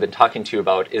tools that I've been talking to you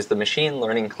about is the machine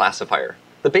learning classifier.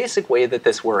 The basic way that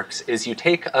this works is you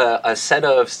take a set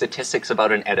of statistics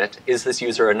about an edit. Is this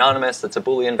user anonymous? That's a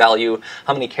Boolean value.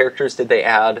 How many characters did they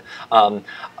add?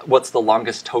 What's the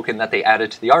longest token that they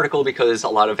added to the article? Because a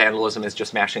lot of vandalism is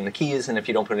just mashing the keys, and if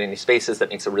you don't put any spaces, that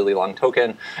makes a really long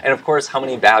token. And of course, how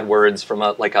many bad words from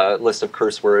a list of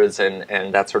curse words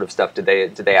and that sort of stuff did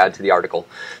they add to the article?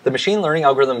 The machine learning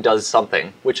algorithm does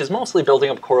something, which is mostly building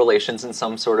up correlations in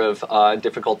some sort of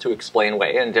difficult to explain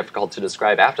way and difficult to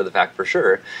describe after the fact for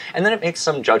sure. And then it makes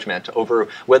some judgment over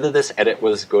whether this edit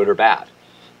was good or bad.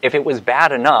 If it was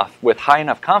bad enough with high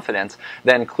enough confidence,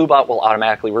 then ClueBot will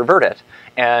automatically revert it.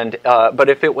 And but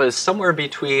if it was somewhere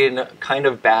between kind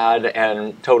of bad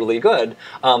and totally good,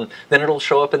 then it'll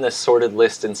show up in this sorted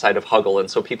list inside of Huggle, and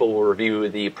so people will review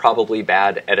the probably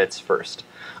bad edits first.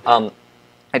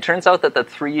 It turns out that the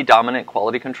three dominant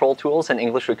quality control tools in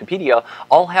English Wikipedia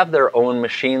all have their own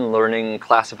machine learning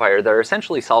classifier that are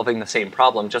essentially solving the same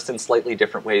problem, just in slightly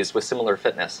different ways with similar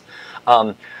fitness.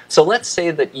 So let's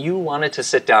say that you wanted to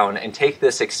sit down and take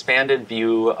this expanded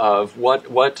view of what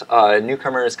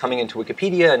newcomers coming into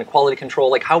Wikipedia and quality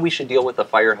control, like how we should deal with the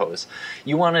fire hose.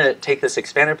 You want to take this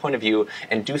expanded point of view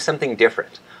and do something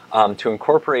different. To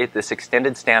incorporate this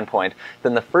extended standpoint,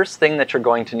 then the first thing that you're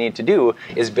going to need to do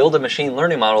is build a machine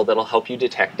learning model that'll help you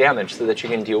detect damage so that you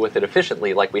can deal with it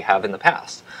efficiently like we have in the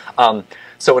past.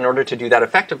 So in order to do that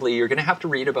effectively, you're going to have to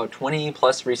read about 20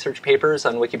 plus research papers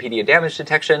on Wikipedia damage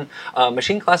detection.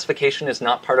 Machine classification is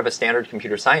not part of a standard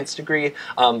computer science degree,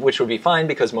 which would be fine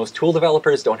because most tool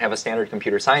developers don't have a standard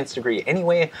computer science degree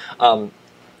anyway.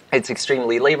 It's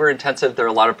extremely labor intensive. There are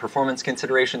a lot of performance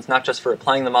considerations, not just for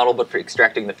applying the model, but for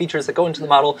extracting the features that go into the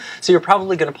model. So you're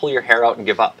probably going to pull your hair out and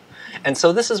give up. And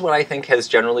so this is what I think has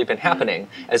generally been happening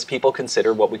as people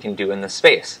consider what we can do in this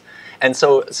space. And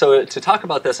so to talk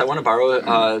about this, I want to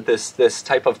borrow this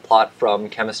type of plot from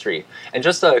chemistry. And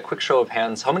just a quick show of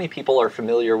hands, how many people are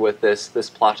familiar with this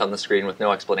plot on the screen with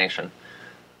no explanation?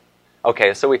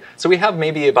 Okay, so we have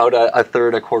maybe about a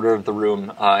third, a quarter of the room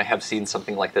have seen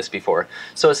something like this before.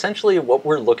 So essentially what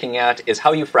we're looking at is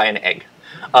how you fry an egg.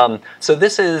 So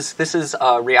this is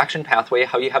a reaction pathway,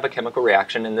 how you have a chemical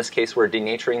reaction. In this case, we're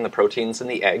denaturing the proteins in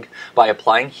the egg by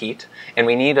applying heat, and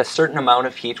we need a certain amount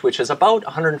of heat, which is about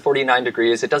 149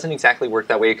 degrees. It doesn't exactly work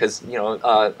that way because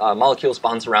molecules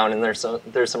bounce around, and there's some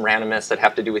randomness that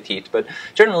have to do with heat. But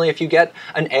generally, if you get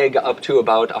an egg up to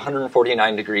about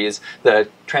 149 degrees, the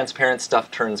transparent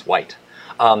stuff turns white.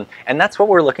 And that's what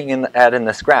we're looking at in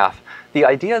this graph. The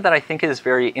idea that I think is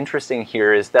very interesting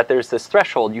here is that there's this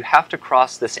threshold. You have to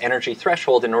cross this energy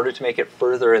threshold in order to make it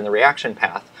further in the reaction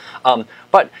path.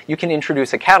 But you can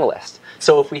introduce a catalyst.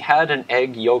 So if we had an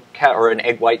egg yolk or an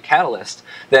egg white catalyst,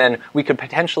 then we could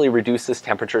potentially reduce this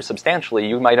temperature substantially.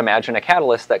 You might imagine a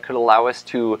catalyst that could allow us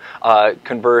to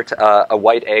convert a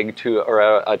white egg or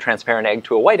a transparent egg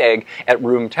to a white egg at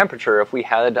room temperature if we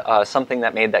had something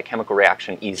that made that chemical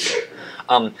reaction easy.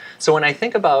 So when I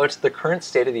think about the current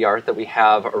state of the art that we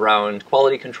have around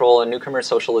quality control and newcomer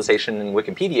socialization in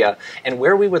Wikipedia and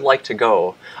where we would like to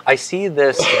go, I see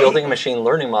this building a machine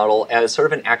learning model as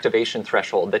sort of an activation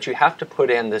threshold that you have to put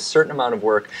in this certain amount of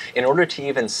work in order to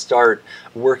even start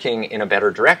working in a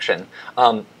better direction.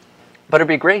 But it'd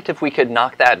be great if we could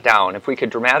knock that down, if we could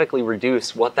dramatically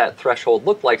reduce what that threshold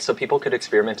looked like so people could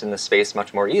experiment in the space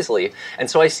much more easily.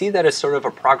 And so I see that as sort of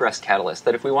a progress catalyst,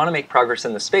 that if we want to make progress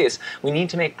in the space, we need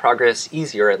to make progress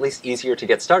easier, at least easier to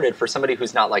get started for somebody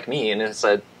who's not like me and has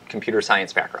a computer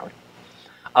science background.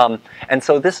 And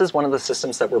so this is one of the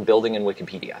systems that we're building in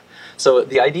Wikipedia. So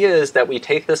the idea is that we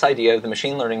take this idea of the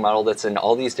machine learning model that's in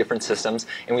all these different systems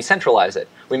and we centralize it.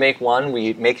 We make one,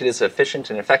 we make it as efficient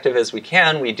and effective as we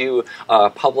can, we do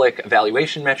public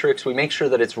evaluation metrics, we make sure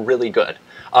that it's really good.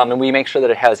 And we make sure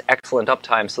that it has excellent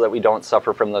uptime so that we don't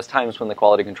suffer from those times when the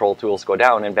quality control tools go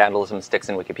down and vandalism sticks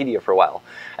in Wikipedia for a while.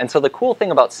 And so the cool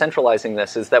thing about centralizing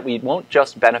this is that we won't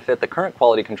just benefit the current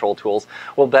quality control tools,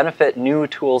 we'll benefit new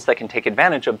tools that can take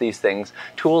advantage of these things,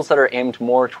 tools that are aimed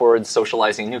more towards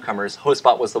socializing newcomers.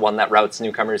 Hostbot was the one that routes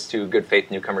newcomers to good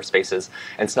faith newcomer spaces,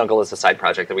 and Snuggle is a side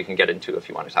project that we can get into if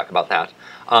you want to talk about that.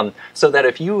 So that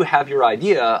if you have your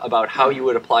idea about how you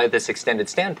would apply this extended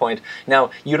standpoint,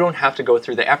 now you don't have to go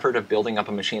through the effort of building up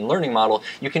a machine learning model,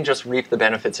 you can just reap the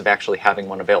benefits of actually having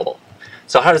one available.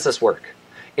 So how does this work?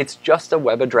 It's just a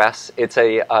web address, it's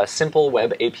a simple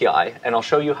web API, and I'll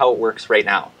show you how it works right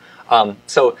now.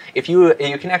 So if you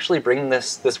can actually bring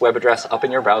this web address up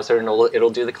in your browser and it'll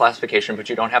do the classification, but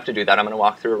you don't have to do that. I'm going to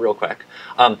walk through it real quick.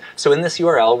 So in this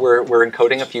URL, we're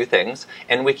encoding a few things.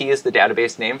 NWiki is the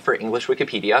database name for English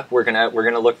Wikipedia. We're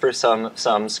gonna look for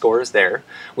some scores there.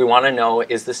 We want to know,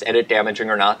 is this edit damaging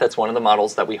or not? That's one of the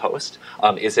models that we host.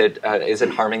 Is it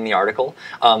harming the article?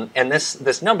 And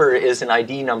this number is an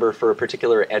ID number for a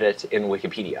particular edit in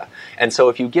Wikipedia. And so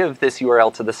if you give this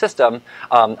URL to the system,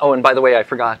 oh, and by the way, I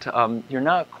forgot. You're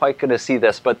not quite going to see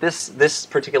this, but this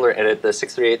particular edit, the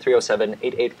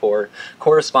 638.307.884,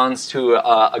 corresponds to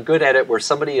a good edit where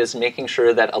somebody is making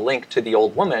sure that a link to The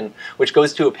Old Woman, which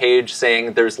goes to a page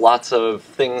saying there's lots of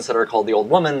things that are called The Old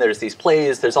Woman, there's these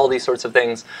plays, there's all these sorts of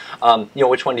things,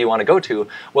 which one do you want to go to?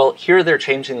 Well, here they're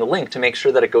changing the link to make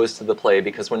sure that it goes to the play,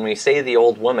 because when we say The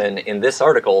Old Woman in this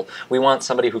article, we want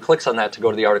somebody who clicks on that to go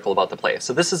to the article about the play.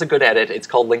 So this is a good edit. It's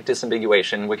called link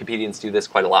disambiguation. Wikipedians do this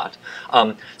quite a lot.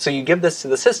 So you give this to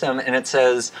the system and it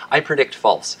says, I predict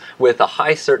false. With a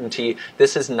high certainty,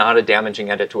 this is not a damaging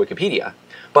edit to Wikipedia.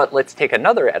 But let's take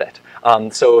another edit.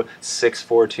 So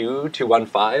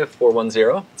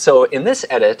 642.215.410. So in this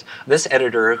edit, this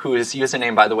editor, whose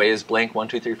username, by the way, is blank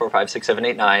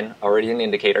 123456789, already an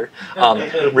indicator,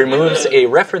 removes a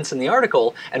reference in the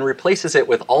article and replaces it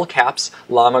with all caps,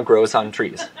 llama grows on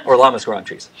trees, or llamas grow on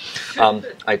trees.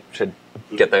 I should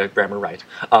get the grammar right.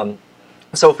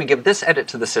 So if we give this edit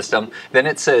to the system, then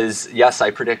it says, yes,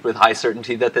 I predict with high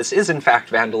certainty that this is in fact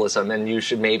vandalism, and you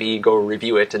should maybe go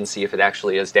review it and see if it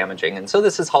actually is damaging. And so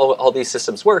this is how all these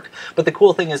systems work, but the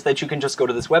cool thing is that you can just go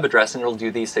to this web address and it'll do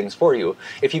these things for you.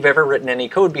 If you've ever written any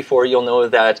code before, you'll know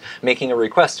that making a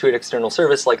request to an external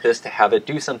service like this to have it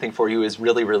do something for you is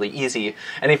really, really easy.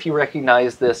 And if you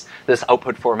recognize this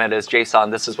output format as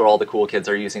JSON, this is what all the cool kids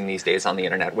are using these days on the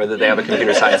internet, whether they have a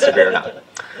computer science degree or not.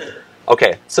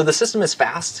 Okay, so the system is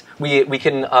fast. We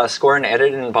can score an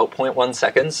edit in about 0.1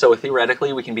 seconds, so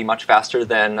theoretically we can be much faster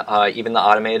than even the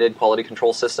automated quality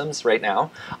control systems right now.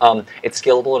 It's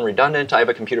scalable and redundant. I have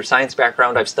a computer science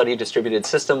background. I've studied distributed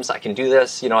systems. I can do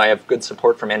this. I have good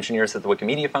support from engineers at the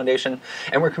Wikimedia Foundation,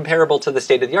 and we're comparable to the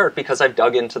state of the art because I've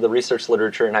dug into the research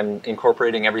literature and I'm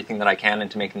incorporating everything that I can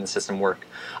into making the system work.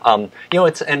 And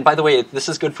by the way, this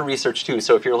is good for research too.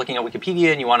 So if you're looking at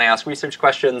Wikipedia and you want to ask research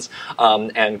questions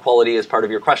and quality as part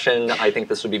of your question, I think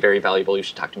this would be very valuable. You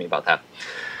should talk to me about that.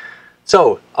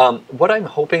 So what I'm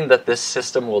hoping that this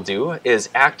system will do is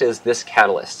act as this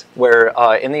catalyst, where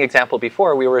in the example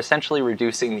before, we were essentially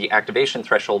reducing the activation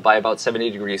threshold by about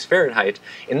 70 degrees Fahrenheit.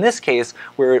 In this case,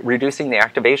 we're reducing the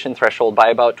activation threshold by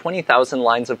about 20,000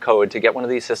 lines of code to get one of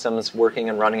these systems working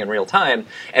and running in real time,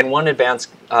 and one advanced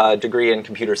degree in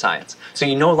computer science. So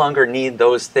you no longer need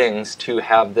those things to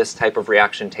have this type of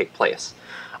reaction take place.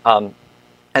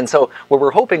 And so what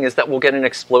we're hoping is that we'll get an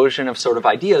explosion of sort of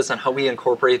ideas on how we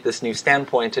incorporate this new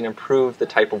standpoint and improve the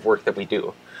type of work that we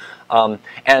do.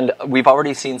 And we've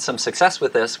already seen some success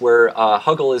with this, where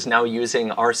Huggle is now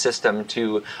using our system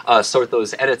to sort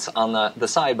those edits on the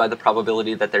side by the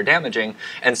probability that they're damaging.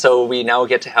 And so we now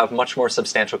get to have much more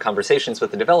substantial conversations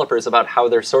with the developers about how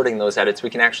they're sorting those edits. We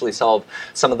can actually solve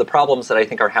some of the problems that I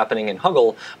think are happening in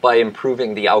Huggle by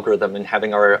improving the algorithm and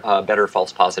having our better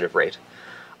false positive rate.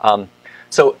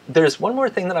 So there's one more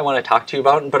thing that I want to talk to you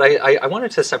about, but I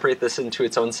wanted to separate this into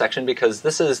its own section because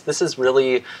this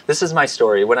is my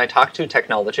story. When I talk to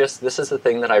technologists, this is the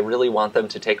thing that I really want them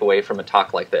to take away from a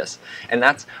talk like this. And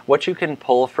that's what you can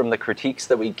pull from the critiques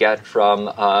that we get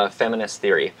from feminist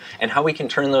theory, and how we can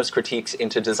turn those critiques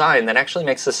into design that actually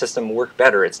makes the system work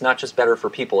better. It's not just better for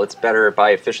people, it's better by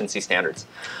efficiency standards.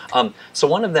 So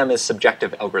one of them is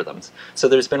subjective algorithms. So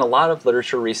there's been a lot of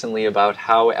literature recently about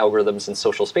how algorithms in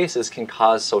social spaces can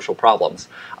cause social problems.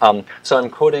 So I'm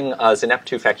quoting Zeynep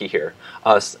Tufekci here.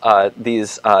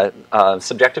 These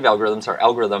subjective algorithms are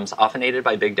algorithms often aided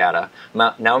by big data,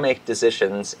 now make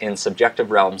decisions in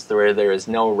subjective realms where there is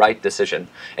no right decision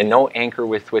and no anchor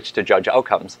with which to judge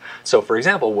outcomes. So for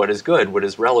example, what is good, what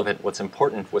is relevant, what's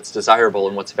important, what's desirable,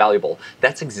 and what's valuable.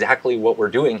 That's exactly what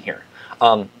we're doing here.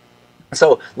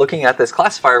 So looking at this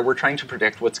classifier, we're trying to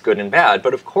predict what's good and bad,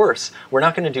 but of course, we're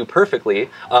not going to do perfectly,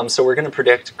 so we're going to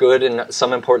predict good and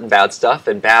some important bad stuff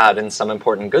and bad and some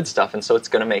important good stuff, and so it's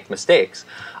going to make mistakes.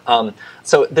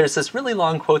 So there's this really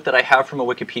long quote that I have from a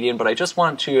Wikipedian, but I just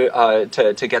want to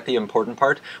get the important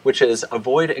part, which is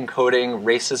avoid encoding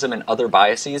racism and other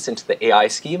biases into the AI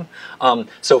scheme.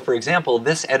 So for example,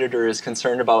 this editor is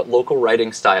concerned about local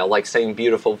writing style, like saying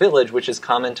beautiful village, which is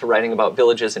common to writing about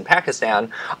villages in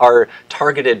Pakistan, are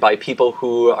targeted by people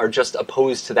who are just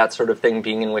opposed to that sort of thing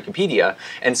being in Wikipedia.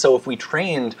 And so if we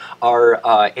trained our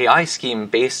AI scheme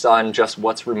based on just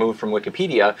what's removed from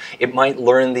Wikipedia, it might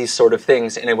learn these sort of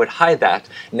things and it would hide that.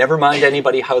 Never mind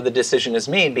anybody how the decision is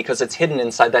made because it's hidden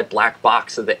inside that black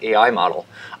box of the AI model.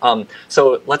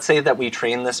 So let's say that we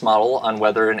train this model on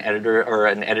whether an editor or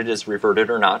an edit is reverted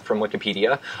or not from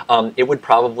Wikipedia. It would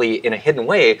probably, in a hidden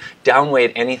way,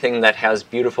 downweight anything that has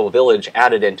beautiful village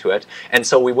added into it. And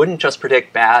so we wouldn't just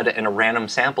predict bad and a random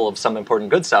sample of some important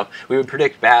good stuff. We would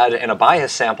predict bad and a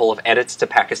biased sample of edits to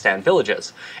Pakistan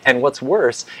villages. And what's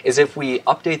worse is if we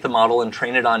update the model and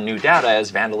train it on new data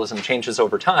as vandalism changes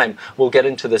over time, we'll get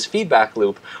into this feedback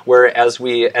loop where as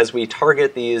we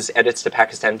target these edits to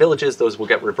Pakistan villages, those will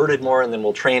get reverted more, and then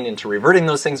we'll train into reverting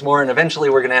those things more, and eventually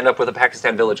we're going to end up with a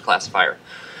Pakistan village classifier.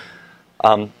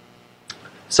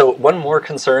 So one more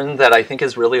concern that I think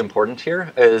is really important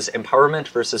here is empowerment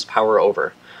versus power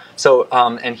over. So,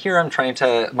 and here I'm trying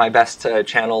my best to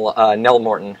channel Nell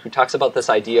Morton, who talks about this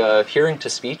idea of hearing to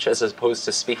speech as opposed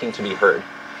to speaking to be heard.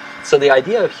 So the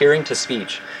idea of hearing to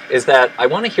speech is that I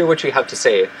want to hear what you have to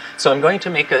say, so I'm going to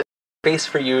make a space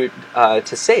for you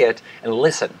to say it and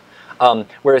listen.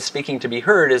 Whereas speaking to be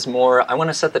heard is more, I want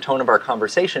to set the tone of our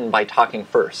conversation by talking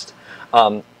first.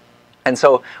 And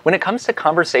so when it comes to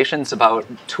conversations about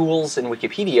tools in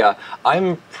Wikipedia,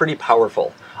 I'm pretty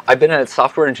powerful. I've been a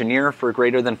software engineer for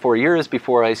greater than 4 years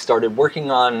before I started working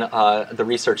on the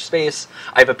research space.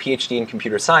 I have a PhD in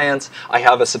computer science. I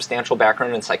have a substantial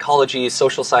background in psychology,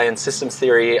 social science, systems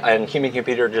theory, and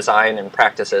human-computer design and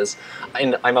practices.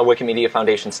 And I'm a Wikimedia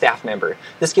Foundation staff member.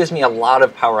 This gives me a lot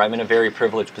of power. I'm in a very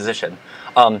privileged position.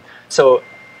 So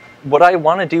what I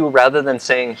want to do, rather than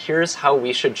saying, here's how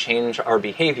we should change our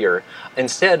behavior,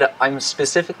 instead I'm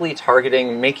specifically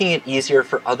targeting making it easier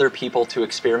for other people to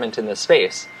experiment in this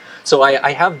space. So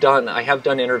I have done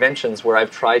interventions where I've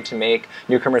tried to make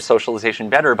newcomer socialization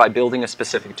better by building a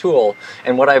specific tool.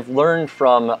 And what I've learned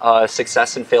from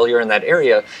success and failure in that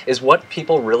area is what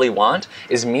people really want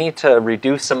is me to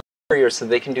reduce some so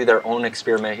they can do their own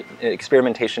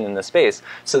experimentation in the space.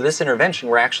 So this intervention,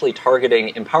 we're actually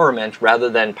targeting empowerment rather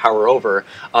than power over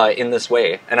in this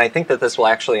way. And I think that this will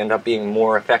actually end up being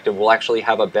more effective. We'll actually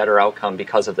have a better outcome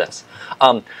because of this.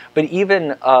 But even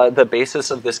the basis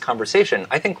of this conversation,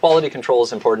 I think quality control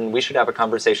is important. We should have a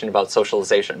conversation about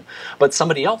socialization. But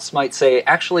somebody else might say,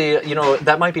 actually, you know,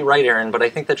 that might be right, Aaron, but I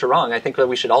think that you're wrong. I think that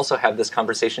we should also have this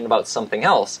conversation about something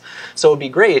else. So it would be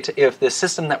great if the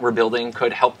system that we're building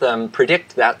could help them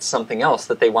predict that something else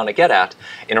that they want to get at.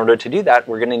 In order to do that,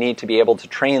 we're going to need to be able to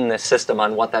train this system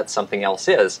on what that something else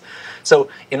is. So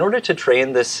in order to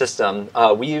train this system,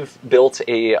 we've built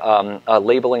a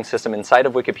labeling system inside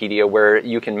of Wikipedia where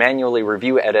you can manually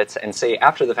review edits and say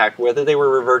after the fact whether they were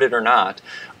reverted or not,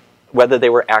 whether they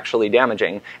were actually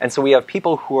damaging. And so we have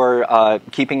people who are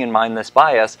keeping in mind this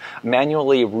bias,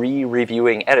 manually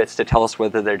re-reviewing edits to tell us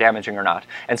whether they're damaging or not.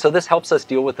 And so this helps us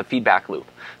deal with the feedback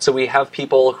loop. So we have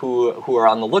people who are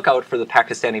on the lookout for the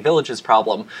Pakistani villages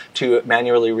problem to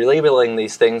manually relabeling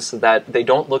these things so that they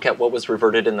don't look at what was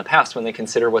reverted in the past when they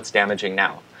consider what's damaging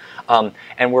now.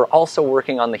 And we're also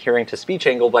working on the hearing to speech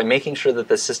angle by making sure that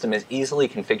the system is easily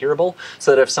configurable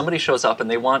so that if somebody shows up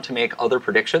and they want to make other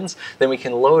predictions, then we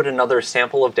can load another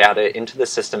sample of data into the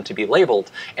system to be labeled,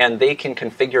 and they can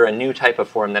configure a new type of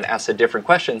form that asks a different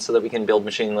question so that we can build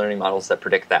machine learning models that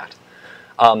predict that.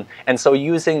 And so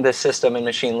using this system and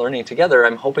machine learning together,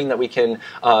 I'm hoping that we can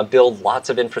build lots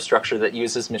of infrastructure that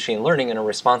uses machine learning in a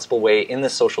responsible way in the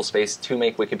social space to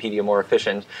make Wikipedia more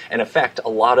efficient and affect a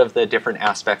lot of the different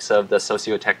aspects of the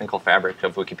socio-technical fabric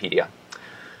of Wikipedia.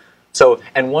 So,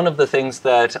 and one of the things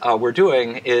that we're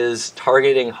doing is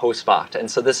targeting HostBot.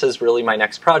 And so this is really my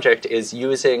next project, is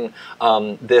using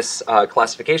this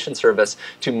classification service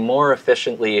to more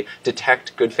efficiently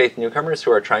detect good faith newcomers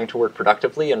who are trying to work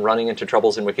productively and running into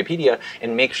troubles in Wikipedia,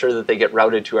 and make sure that they get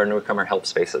routed to our newcomer help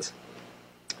spaces.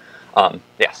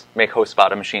 Yes, make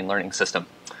HostBot a machine learning system.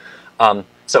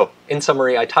 So, in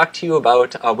summary, I talked to you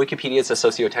about Wikipedia as a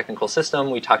socio-technical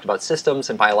system. We talked about systems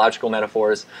and biological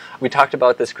metaphors. We talked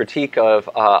about this critique of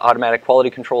automatic quality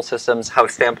control systems, how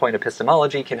standpoint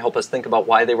epistemology can help us think about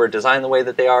why they were designed the way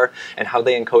that they are, and how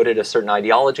they encoded a certain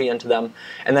ideology into them.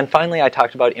 And then finally, I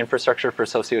talked about infrastructure for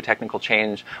socio-technical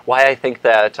change, why I think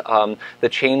that the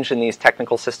change in these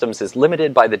technical systems is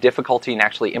limited by the difficulty in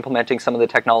actually implementing some of the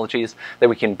technologies, that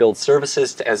we can build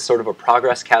services as sort of a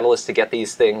progress catalyst to get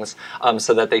these things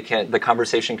so that the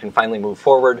conversation can finally move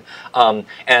forward.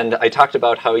 And I talked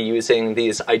about how, using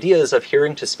these ideas of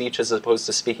hearing to speech as opposed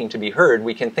to speaking to be heard,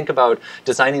 we can think about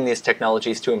designing these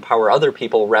technologies to empower other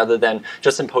people rather than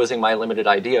just imposing my limited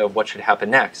idea of what should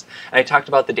happen next. And I talked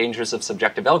about the dangers of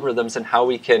subjective algorithms and how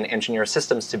we can engineer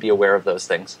systems to be aware of those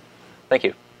things. Thank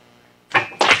you.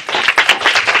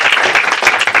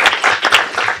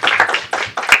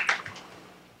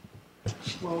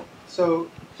 Well, so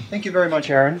thank you very much,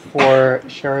 Aaron, for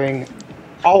sharing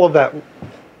all of that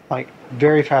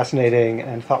very fascinating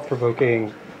and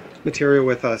thought-provoking material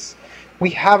with us.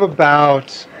 We have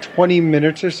about 20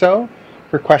 minutes or so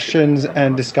for questions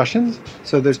and discussions,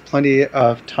 so there's plenty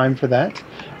of time for that.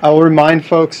 I will remind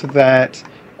folks that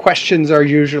questions are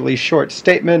usually short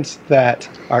statements that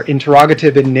are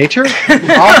interrogative in nature,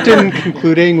 often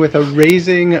concluding with a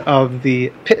raising of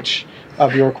the pitch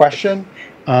of your question.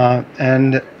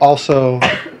 And also,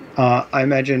 I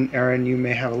imagine, Aaron, you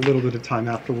may have a little bit of time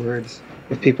afterwards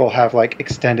if people have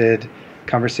extended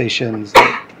conversations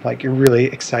that you're really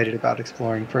excited about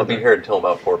exploring further. I'll be here until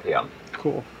about 4 p.m.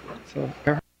 Cool. So,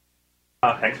 Aaron?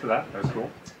 Thanks for that. That was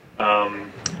cool.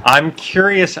 I'm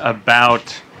curious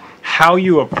about how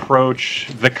you approach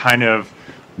the kind of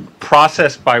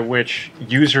process by which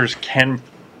users can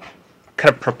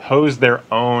kind of propose their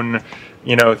own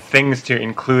things to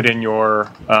include in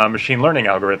your machine learning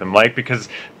algorithm, because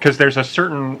there's a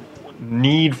certain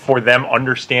need for them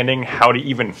understanding how to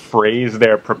even phrase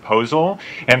their proposal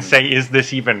and say, is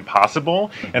this even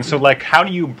possible? And so how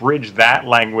do you bridge that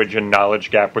language and knowledge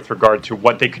gap with regard to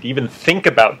what they could even think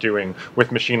about doing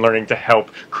with machine learning to help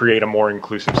create a more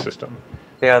inclusive system?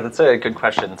 Yeah, that's a good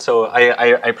question. So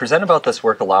I present about this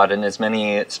work a lot in as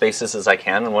many spaces as I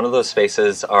can, and one of those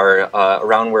spaces are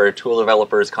around where tool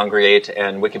developers congregate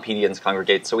and Wikipedians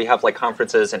congregate. So we have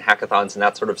conferences and hackathons and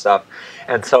that sort of stuff.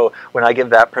 And so when I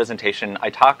give that presentation, I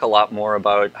talk a lot more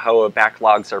about how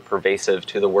backlogs are pervasive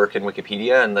to the work in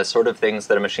Wikipedia and the sort of things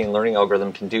that a machine learning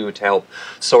algorithm can do to help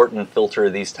sort and filter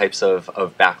these types of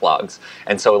backlogs.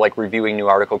 And so reviewing new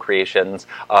article creations,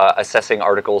 assessing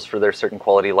articles for their certain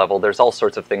quality level, there's all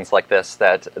sorts of things like this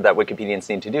that Wikipedians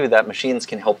need to do that machines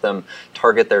can help them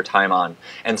target their time on.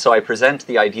 And so I present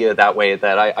the idea that way,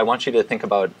 that I want you to think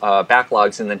about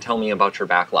backlogs and then tell me about your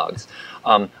backlogs.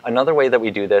 Another way that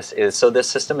we do this is, so this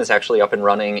system is actually up and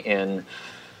running in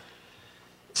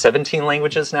 17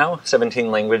 languages now, 17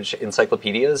 language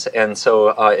encyclopedias, and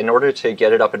so in order to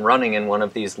get it up and running in one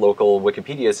of these local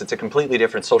Wikipedias, it's a completely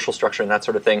different social structure and that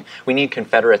sort of thing. We need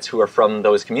confederates who are from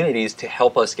those communities to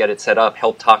help us get it set up,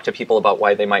 help talk to people about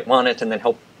why they might want it, and then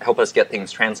help us get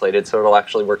things translated so it'll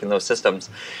actually work in those systems.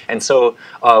 And so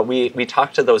we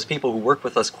talk to those people who work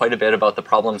with us quite a bit about the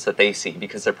problems that they see,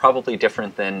 because they're probably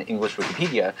different than English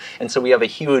Wikipedia. And so we have a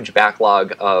huge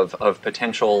backlog of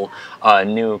potential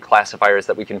new classifiers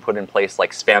that we can put in place,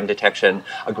 like spam detection,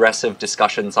 aggressive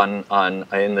discussions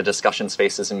in the discussion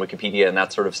spaces in Wikipedia, and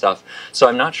that sort of stuff. So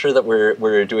I'm not sure that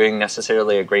we're doing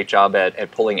necessarily a great job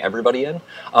at pulling everybody in,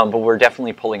 but we're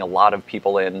definitely pulling a lot of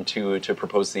people in to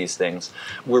propose these things.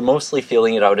 We're mostly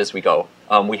feeling it out as we go.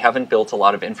 We haven't built a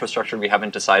lot of infrastructure. We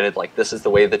haven't decided this is the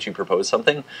way that you propose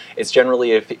something. It's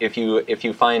generally if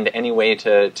you find any way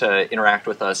to interact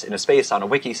with us in a space, on a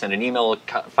wiki, send an email,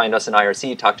 find us in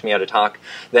IRC, talk to me at a talk,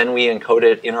 then we encode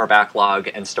it in our backlog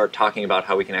and start talking about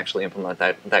how we can actually implement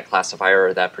that classifier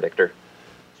or that predictor.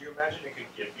 Do you imagine it could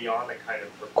get beyond the kind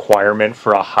of requirement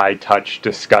for a high-touch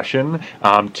discussion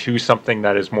to something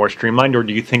that is more streamlined, or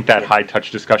do you think that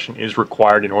high-touch discussion is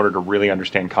required in order to really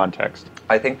understand context?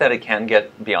 I think that it can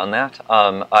get beyond that.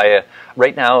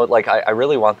 Right now, I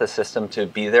really want the system to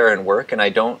be there and work, and I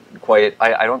don't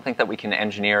think that we can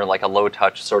engineer a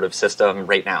low-touch sort of system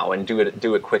right now and do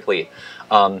it quickly.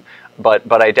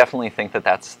 but I definitely think that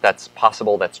that's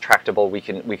possible. That's tractable. We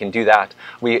can do that.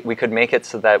 We could make it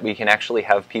so that we can actually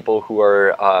have people who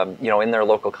are in their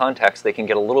local context. They can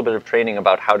get a little bit of training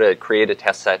about how to create a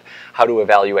test set, how to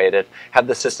evaluate it, have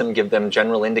the system give them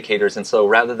general indicators. And so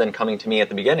rather than coming to me at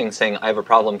the beginning saying, I have a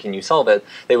problem, can you solve it?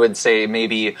 They would say,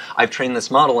 maybe I've trained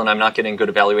this model and I'm not getting good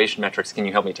evaluation metrics. Can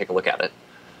you help me take a look at it?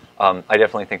 I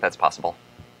definitely think that's possible.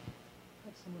 I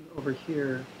have someone over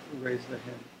here who raised their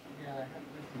hand. Yeah, I have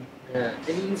a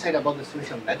question. Any insight about the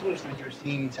social networks that you're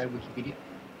seeing inside Wikipedia,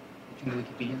 between the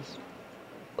Wikipedians?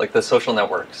 Like the social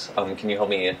networks. Can you help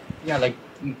me? Yeah, like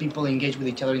people engage with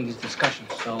each other in these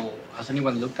discussions. So has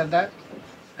anyone looked at that?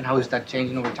 And how is that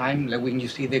changing over time? Like when you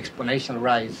see the exponential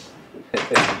rise?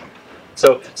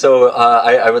 So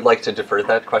I would like to defer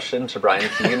that question to Brian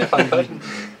Keegan, if I could.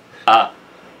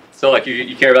 So like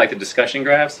you care about like the discussion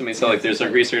graphs? I mean, so like there's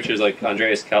like researchers like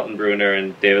Andreas Kaltenbrunner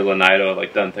and David Lanido have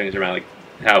like done things around like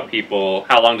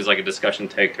how long does like a discussion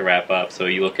take to wrap up? So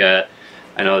you look at,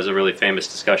 I know there's a really famous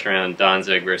discussion around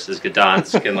Danzig versus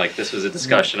Gdansk, and like this was a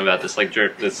discussion about this like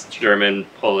this German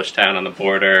Polish town on the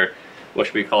border. What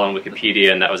should we call on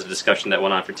Wikipedia? And that was a discussion that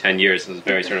went on for 10 years and was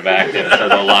very sort of active. So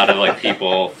there's a lot of like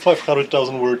people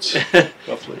 500,000 words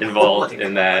roughly involved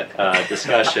in that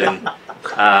discussion.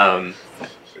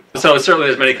 So certainly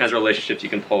there's many kinds of relationships you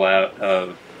can pull out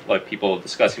of like people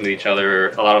discussing with each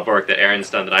other. A lot of work that Aaron's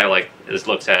done that I like is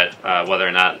looks at whether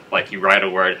or not like you write a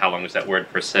word, how long does that word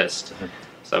persist?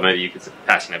 So maybe you could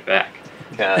passing it back.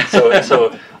 Yeah.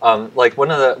 So like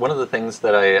one of the things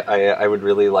that I would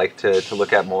really like to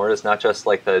look at more is not just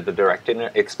like the direct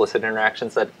explicit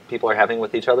interactions that people are having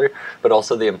with each other, but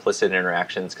also the implicit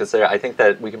interactions, because I think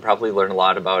that we can probably learn a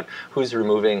lot about who's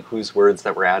removing whose words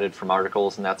that were added from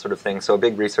articles and that sort of thing. So a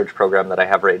big research program that I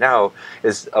have right now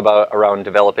is around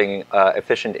developing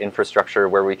efficient infrastructure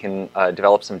where we can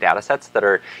develop some data sets that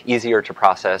are easier to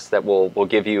process, that will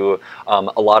give you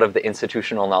a lot of the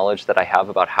institutional knowledge that I have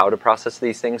about how to process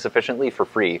these things efficiently for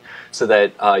free, so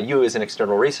that you as an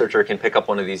external researcher can pick up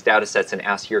one of these data sets and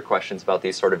ask your questions about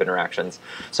these sort of interactions.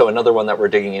 So another one that we're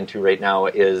digging into right now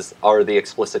are the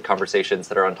explicit conversations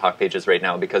that are on talk pages right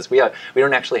now, because we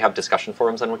don't actually have discussion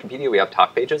forums on Wikipedia. We have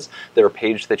talk pages. They're a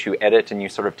page that you edit and you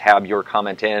sort of tab your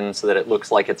comment in so that it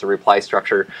looks like it's a reply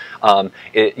structure.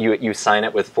 You sign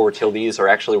it with 4 tildes or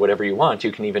actually whatever you want.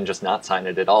 You can even just not sign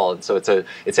it at all. And so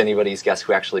it's anybody's guess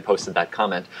who actually posted that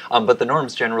comment. But the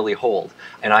norms generally hold.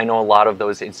 And I know a lot of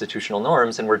those institutional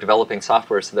norms, and we're developing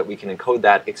software so that we can encode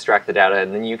that, extract the data,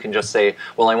 and then you can just say,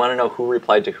 well, I want to know who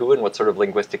replied to who and what sort of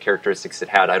linguistic characteristics it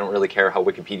had. I don't really care how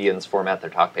Wikipedians format their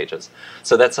talk pages.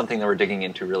 So that's something that we're digging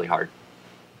into really hard.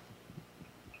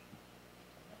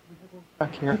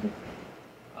 Back here.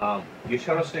 You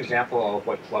showed us an example of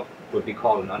what would be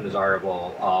called an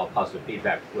undesirable positive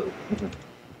feedback loop.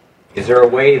 Is there a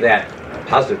way that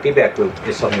positive feedback loop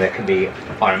is something that can be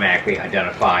automatically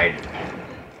identified,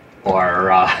 or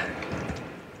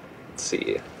Let's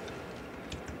see.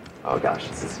 Oh gosh,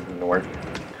 this is North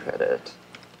Credit.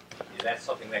 is that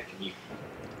something that can be?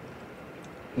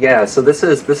 Yeah, so this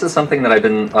is something that I've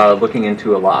been looking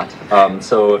into a lot.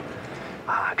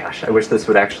 Gosh, I wish this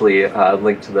would actually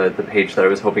link to the page that I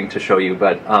was hoping to show you.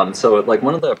 But so like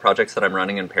one of the projects that I'm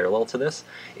running in parallel to this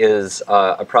is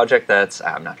a project that's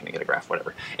I'm not going to get a graph,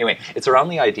 whatever. Anyway, it's around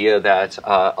the idea that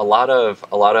a lot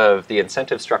of the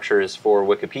incentive structures for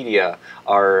Wikipedia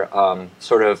are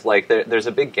sort of like there's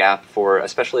a big gap for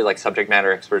especially like subject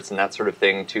matter experts and that sort of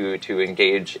thing to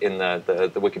engage in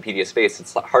the Wikipedia space.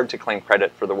 It's hard to claim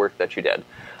credit for the work that you did.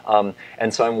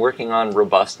 And so I'm working on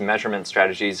robust measurement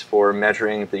strategies for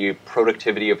measuring the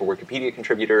productivity of a Wikipedia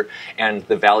contributor and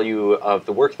the value of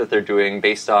the work that they're doing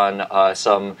based on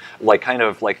some like kind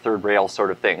of like third rail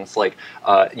sort of things. Like,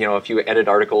 if you edit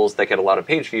articles that get a lot of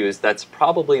page views, that's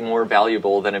probably more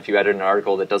valuable than if you edit an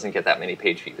article that doesn't get that many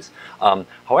page views.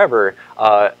 However,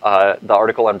 the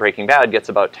article on Breaking Bad gets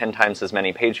about 10 times as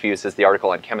many page views as the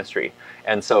article on chemistry.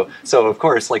 And so of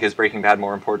course, like, is Breaking Bad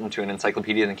more important to an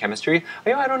encyclopedia than chemistry?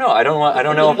 I don't know. I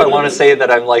don't know if I want to say that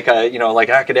I'm like a, like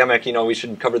academic, we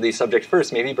should cover these subjects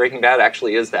first. Maybe Breaking Bad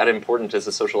actually is that important as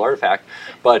a social artifact.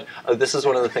 But this is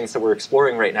one of the things that we're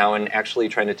exploring right now and actually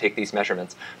trying to take these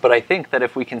measurements. But I think that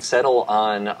if we can settle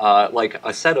on like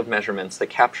a set of measurements that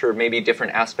capture maybe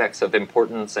different aspects of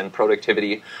importance and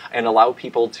productivity and allow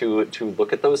people to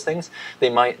look at those things, they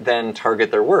might then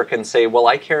target their work and say, well,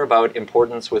 I care about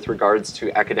importance with regards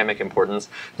to academic importance.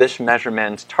 This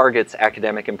measurement targets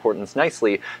academic importance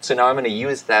nicely, so now I'm going to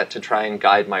use that to try and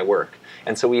guide my work.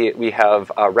 And so we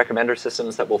have recommender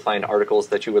systems that will find articles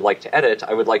that you would like to edit.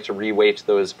 I would like to reweight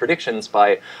those predictions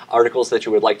by articles that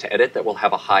you would like to edit that will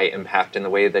have a high impact in the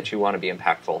way that you want to be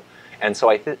impactful. And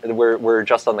so we're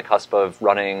just on the cusp of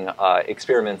running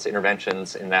experiments,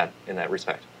 interventions in that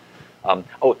respect.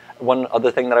 One other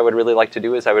thing that I would really like to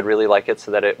do is I would really like it so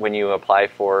that when you apply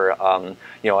for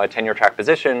a tenure track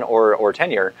position or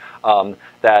tenure,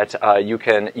 that you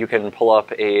can pull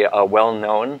up a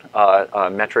well-known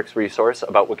metrics resource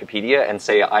about Wikipedia and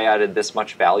say, I added this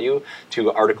much value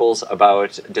to articles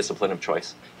about discipline of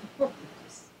choice.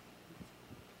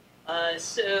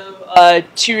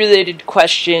 Two related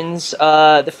questions.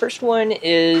 The first one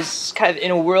is kind of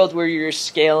in a world where you're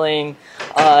scaling,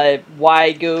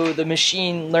 why go the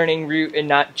machine learning route and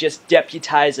not just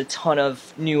deputize a ton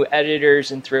of new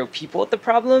editors and throw people at the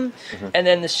problem? Mm-hmm. And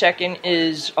then the second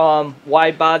is,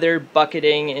 why bother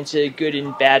bucketing into good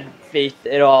and bad faith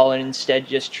at all and instead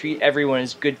just treat everyone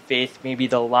as good faith? Maybe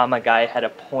the llama guy had a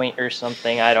point or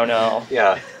something, I don't know.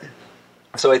 Yeah.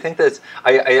 So I think that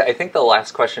I think the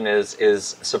last question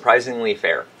is surprisingly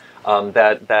fair.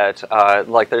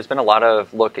 Like there's been a lot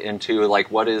of look into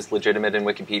like what is legitimate in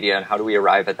Wikipedia and how do we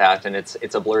arrive at that, and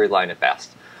it's a blurry line at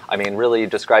best. I mean, really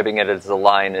describing it as a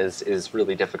line is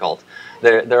really difficult.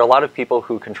 There are a lot of people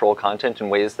who control content in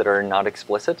ways that are not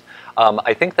explicit.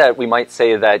 I think that we might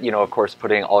say that, of course,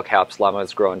 putting all caps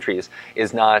 "llamas grow on trees"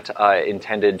 is not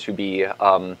intended to be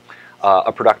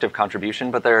a productive contribution,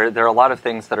 but there are a lot of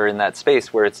things that are in that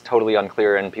space where it's totally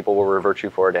unclear and people will revert you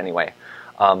for it anyway.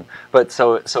 But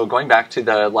so going back to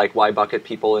the why bucket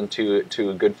people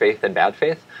into good faith and bad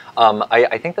faith,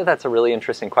 I think that's a really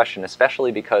interesting question,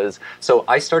 especially because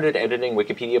I started editing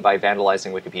Wikipedia by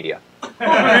vandalizing Wikipedia.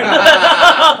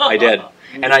 I did,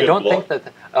 and I don't think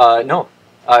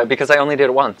that because I only did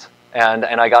it once. And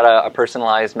I got a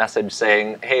personalized message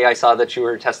saying, hey, I saw that you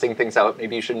were testing things out.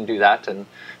 Maybe you shouldn't do that, and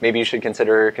maybe you should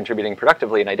consider contributing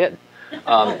productively. And I did.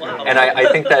 And I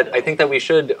think that we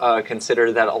should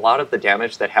consider that a lot of the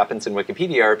damage that happens in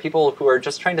Wikipedia are people who are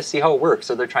just trying to see how it works,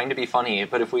 so they're trying to be funny.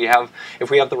 But if we have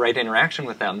the right interaction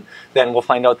with them, then we'll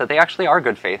find out that they actually are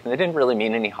good faith and they didn't really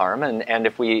mean any harm. And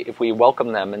if we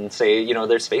welcome them and say,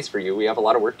 there's space for you, we have a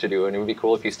lot of work to do, and it would be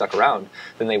cool if you stuck around,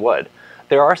 then they would.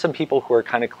 There are some people who are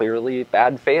kind of clearly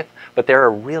bad faith, but they're a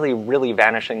really, really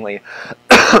vanishingly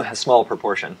small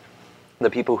proportion. The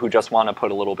people who just want to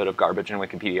put a little bit of garbage in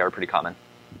Wikipedia are pretty common.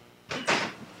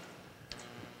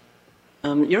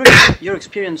 Your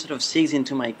experience sort of segues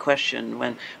into my question.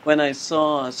 When I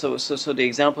saw so the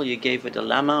example you gave with the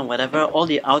llama, whatever, all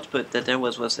the output that there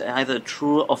was either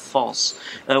true or false.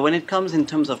 When it comes in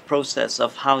terms of process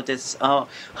of how the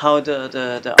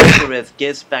algorithm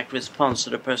gives back response to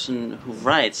the person who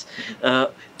writes,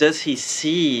 does he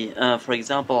see, for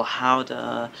example, how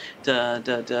the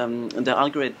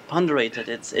algorithm ponderated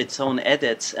its own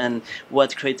edits and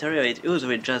what criteria it used,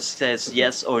 or it just says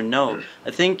yes or no?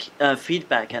 I think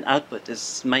feedback and output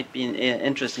might be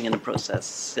interesting in the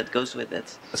process that goes with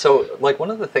it. So,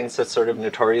 one of the things that's sort of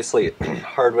notoriously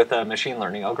hard with a machine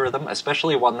learning algorithm,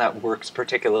 especially one that works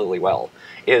particularly well,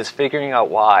 is figuring out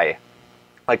why,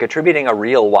 attributing a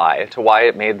real why to why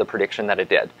it made the prediction that it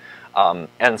did.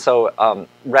 And so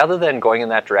rather than going in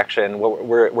that direction,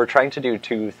 we're trying to do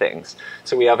two things.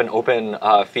 So we have an open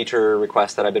feature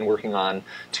request that I've been working on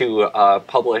to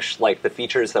publish the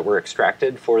features that were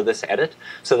extracted for this edit,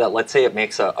 so that let's say it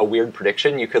makes a weird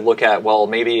prediction, you could look at, well,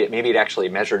 maybe it actually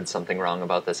measured something wrong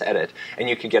about this edit, and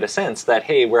you could get a sense that,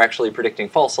 hey, we're actually predicting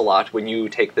false a lot when you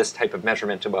take this type of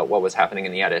measurement about what was happening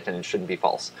in the edit, and it shouldn't be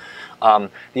false.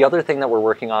 The other thing that we're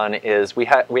working on is we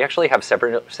actually have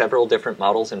several different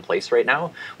models in place right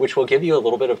now, which will give you a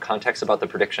little bit of context about the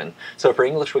prediction. So for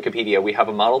English Wikipedia, we have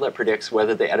a model that predicts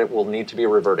whether the edit will need to be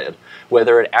reverted,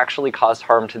 whether it actually caused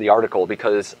harm to the article,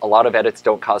 because a lot of edits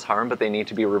don't cause harm, but they need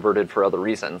to be reverted for other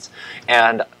reasons.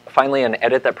 And finally, an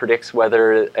edit that predicts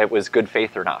whether it was good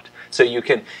faith or not. So you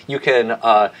can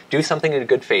do something in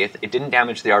good faith. It didn't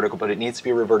damage the article, but it needs to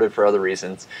be reverted for other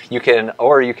reasons. You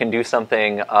can do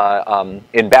something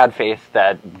in bad faith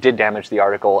that did damage the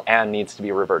article and needs to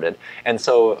be reverted. And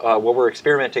so what we're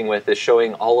experimenting with is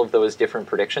showing all of those different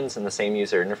predictions in the same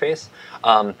user interface.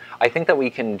 I think that we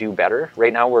can do better.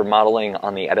 Right now, we're modeling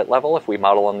on the edit level. If we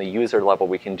model on the user level,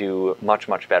 we can do much,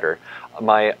 much better.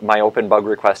 My open bug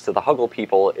request to the Huggle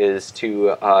people is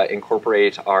to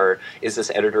incorporate our "is this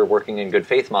editor working in good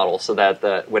faith" model, so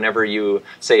that whenever you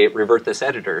say revert this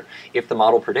editor, if the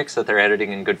model predicts that they're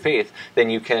editing in good faith, then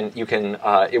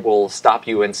it will stop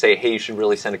you and say, hey, you should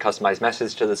really send a customized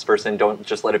message to this person. Don't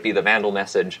just let it be the vandal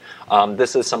message.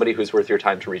 This is somebody who's worth your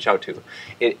time to reach out to.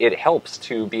 It helps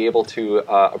to be able to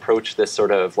approach this sort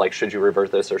of should you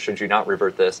revert this or should you not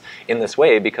revert this in this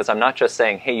way, because I'm not just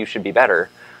saying, hey, you should be better.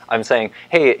 I'm saying,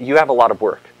 hey, you have a lot of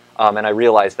work. and I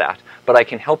realize that. But I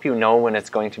can help you know when it's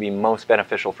going to be most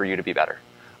beneficial for you to be better.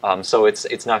 So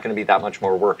it's not going to be that much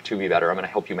more work to be better. I'm going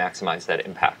to help you maximize that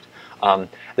impact.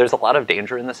 There's a lot of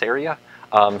danger in this area.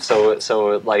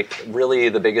 So like really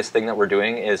the biggest thing that we're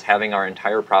doing is having our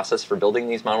entire process for building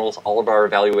these models, all of our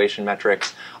evaluation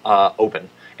metrics, open.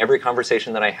 Every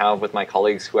conversation that I have with my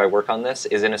colleagues who I work on this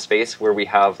is in a space where we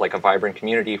have like a vibrant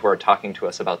community who are talking to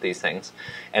us about these things.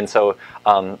 And so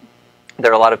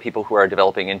there are a lot of people who are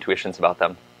developing intuitions about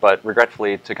them. But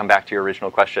regretfully, to come back to your original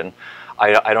question,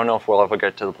 I don't know if we'll ever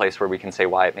get to the place where we can say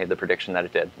why it made the prediction that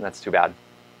it did. And that's too bad.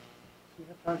 We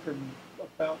have time for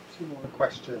about 2 more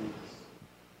questions.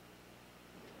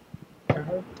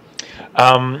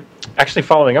 Actually,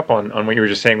 following up on what you were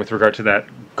just saying with regard to that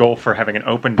goal for having an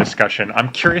open discussion, I'm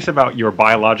curious about your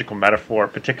biological metaphor,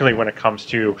 particularly when it comes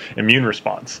to immune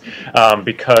response,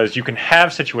 because you can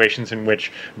have situations in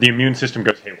which the immune system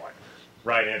goes haywire.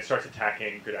 Right, and it starts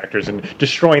attacking good actors and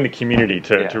destroying the community,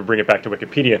 to bring it back to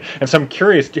Wikipedia. And so I'm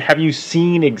curious, have you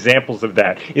seen examples of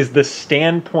that? Is the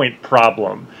standpoint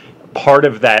problem part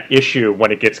of that issue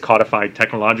when it gets codified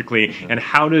technologically, and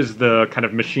how does the kind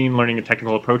of machine learning and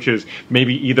technical approaches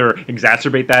maybe either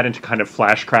exacerbate that into kind of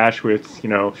flash crash with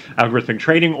algorithmic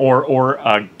trading,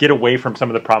 or get away from some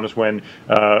of the problems when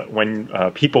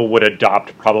people would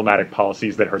adopt problematic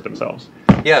policies that hurt themselves?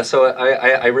 Yeah, so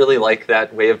I really like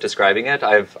that way of describing it.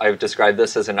 I've described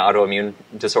this as an autoimmune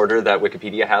disorder that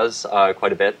Wikipedia has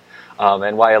quite a bit.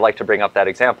 And why I like to bring up that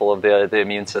example of the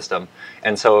immune system.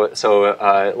 And so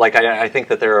like I think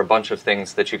that there are a bunch of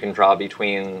things that you can draw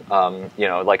between,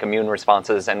 like immune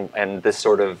responses and this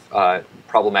sort of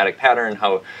problematic pattern,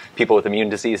 how people with immune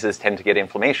diseases tend to get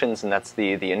inflammations, and that's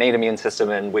the innate immune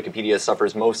system, and Wikipedia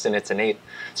suffers most in its innate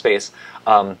space.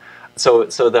 So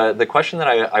the question that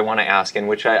I want to ask, and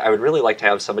which I would really like to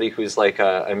have somebody who's like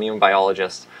an immune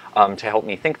biologist to help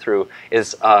me think through,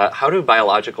 is how do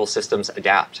biological systems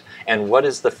adapt? And what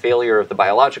is the failure of the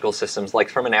biological systems, like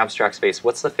from an abstract space,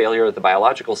 what's the failure of the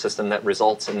biological system that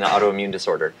results in the autoimmune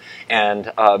disorder?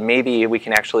 And maybe we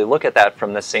can actually look at that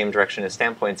from the same direction as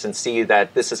standpoints and see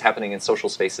that this is happening in social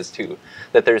spaces too.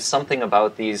 That there's something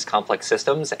about these complex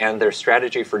systems and their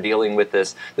strategy for dealing with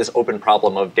this open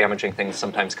problem of damaging things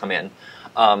sometimes come in.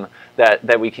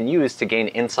 That we can use to gain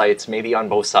insights maybe on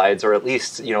both sides, or at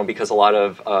least, because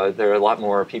there are a lot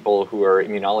more people who are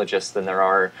immunologists than there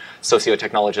are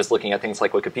socio-technologists looking at things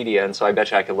like Wikipedia, and so I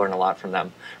bet you I could learn a lot from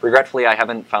them. Regretfully, I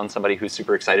haven't found somebody who's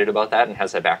super excited about that and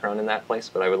has that background in that place,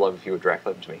 but I would love if you would direct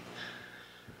them to me.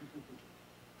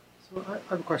 So I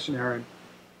have a question, Aaron.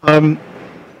 So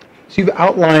you've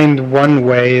outlined one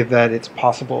way that it's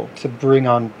possible to bring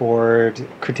on board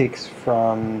critiques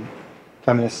from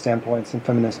feminist standpoints and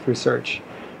feminist research,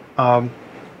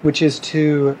 which is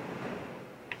to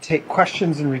take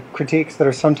questions and critiques that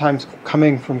are sometimes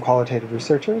coming from qualitative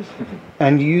researchers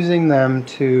and using them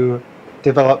to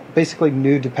develop basically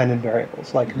new dependent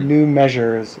variables, like new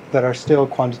measures that are still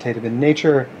quantitative in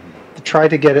nature, to try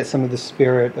to get at some of the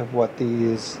spirit of what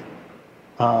these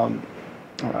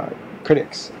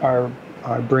critics are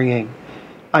bringing.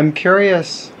 I'm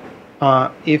curious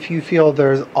if you feel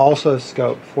there's also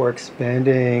scope for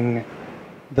expanding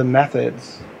the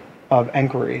methods of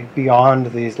inquiry beyond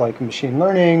these like machine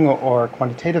learning or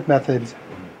quantitative methods,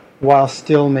 while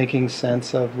still making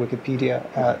sense of Wikipedia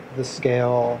at the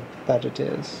scale that it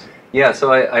is. Yeah,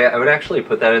 so I would actually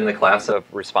put that in the class of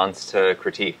response to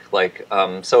critique. Like,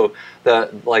 so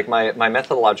my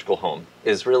methodological home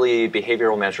is really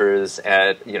behavioral measures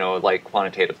at like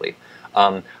quantitatively,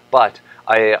 but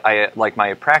I like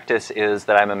my practice is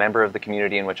that I'm a member of the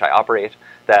community in which I operate.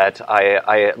 That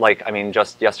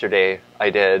just yesterday I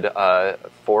did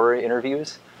 4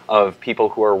 interviews of people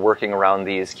who are working around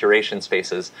these curation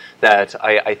spaces. That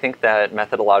I think that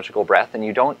methodological breadth, and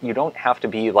you don't have to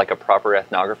be like a proper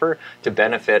ethnographer to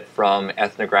benefit from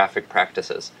ethnographic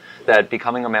practices. That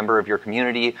becoming a member of your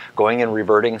community, going and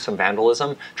reverting some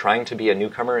vandalism, trying to be a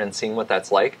newcomer and seeing what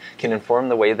that's like, can inform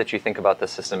the way that you think about the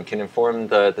system, can inform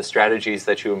the strategies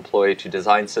that you employ to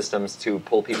design systems, to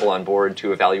pull people on board,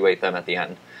 to evaluate them at the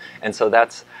end. And so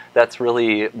that's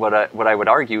really what I would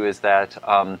argue is that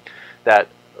that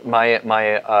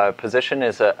my position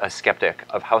as a skeptic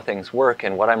of how things work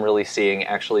and what I'm really seeing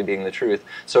actually being the truth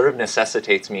sort of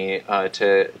necessitates me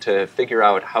to figure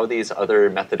out how these other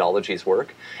methodologies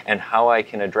work and how I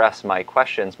can address my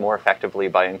questions more effectively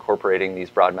by incorporating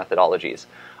these broad methodologies.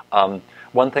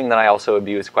 One thing that I also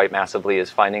abuse quite massively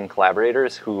is finding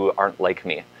collaborators who aren't like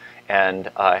me. and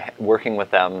working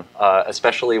with them,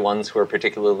 especially ones who are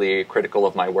particularly critical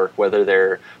of my work, whether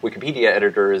they're Wikipedia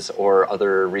editors or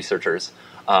other researchers.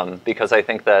 Because I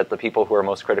think that the people who are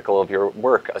most critical of your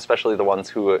work, especially the ones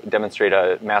who demonstrate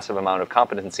a massive amount of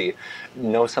competency,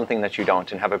 know something that you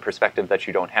don't and have a perspective that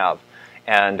you don't have.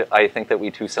 And I think that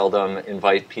we too seldom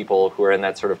invite people who are in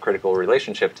that sort of critical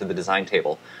relationship to the design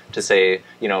table to say,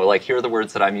 you know, like, here are the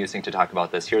words that I'm using to talk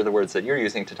about this, here are the words that you're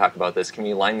using to talk about this, can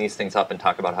we line these things up and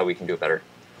talk about how we can do it better?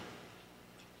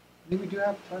 I think we do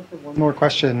have time for one more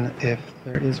question, if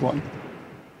there is one.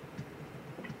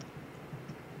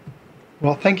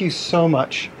 Well, thank you so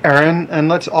much, Aaron, and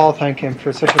let's all thank him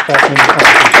for such a fascinating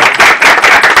conversation.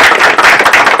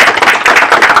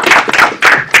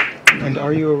 And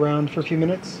are you around for a few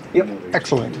minutes? Yep.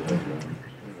 Excellent.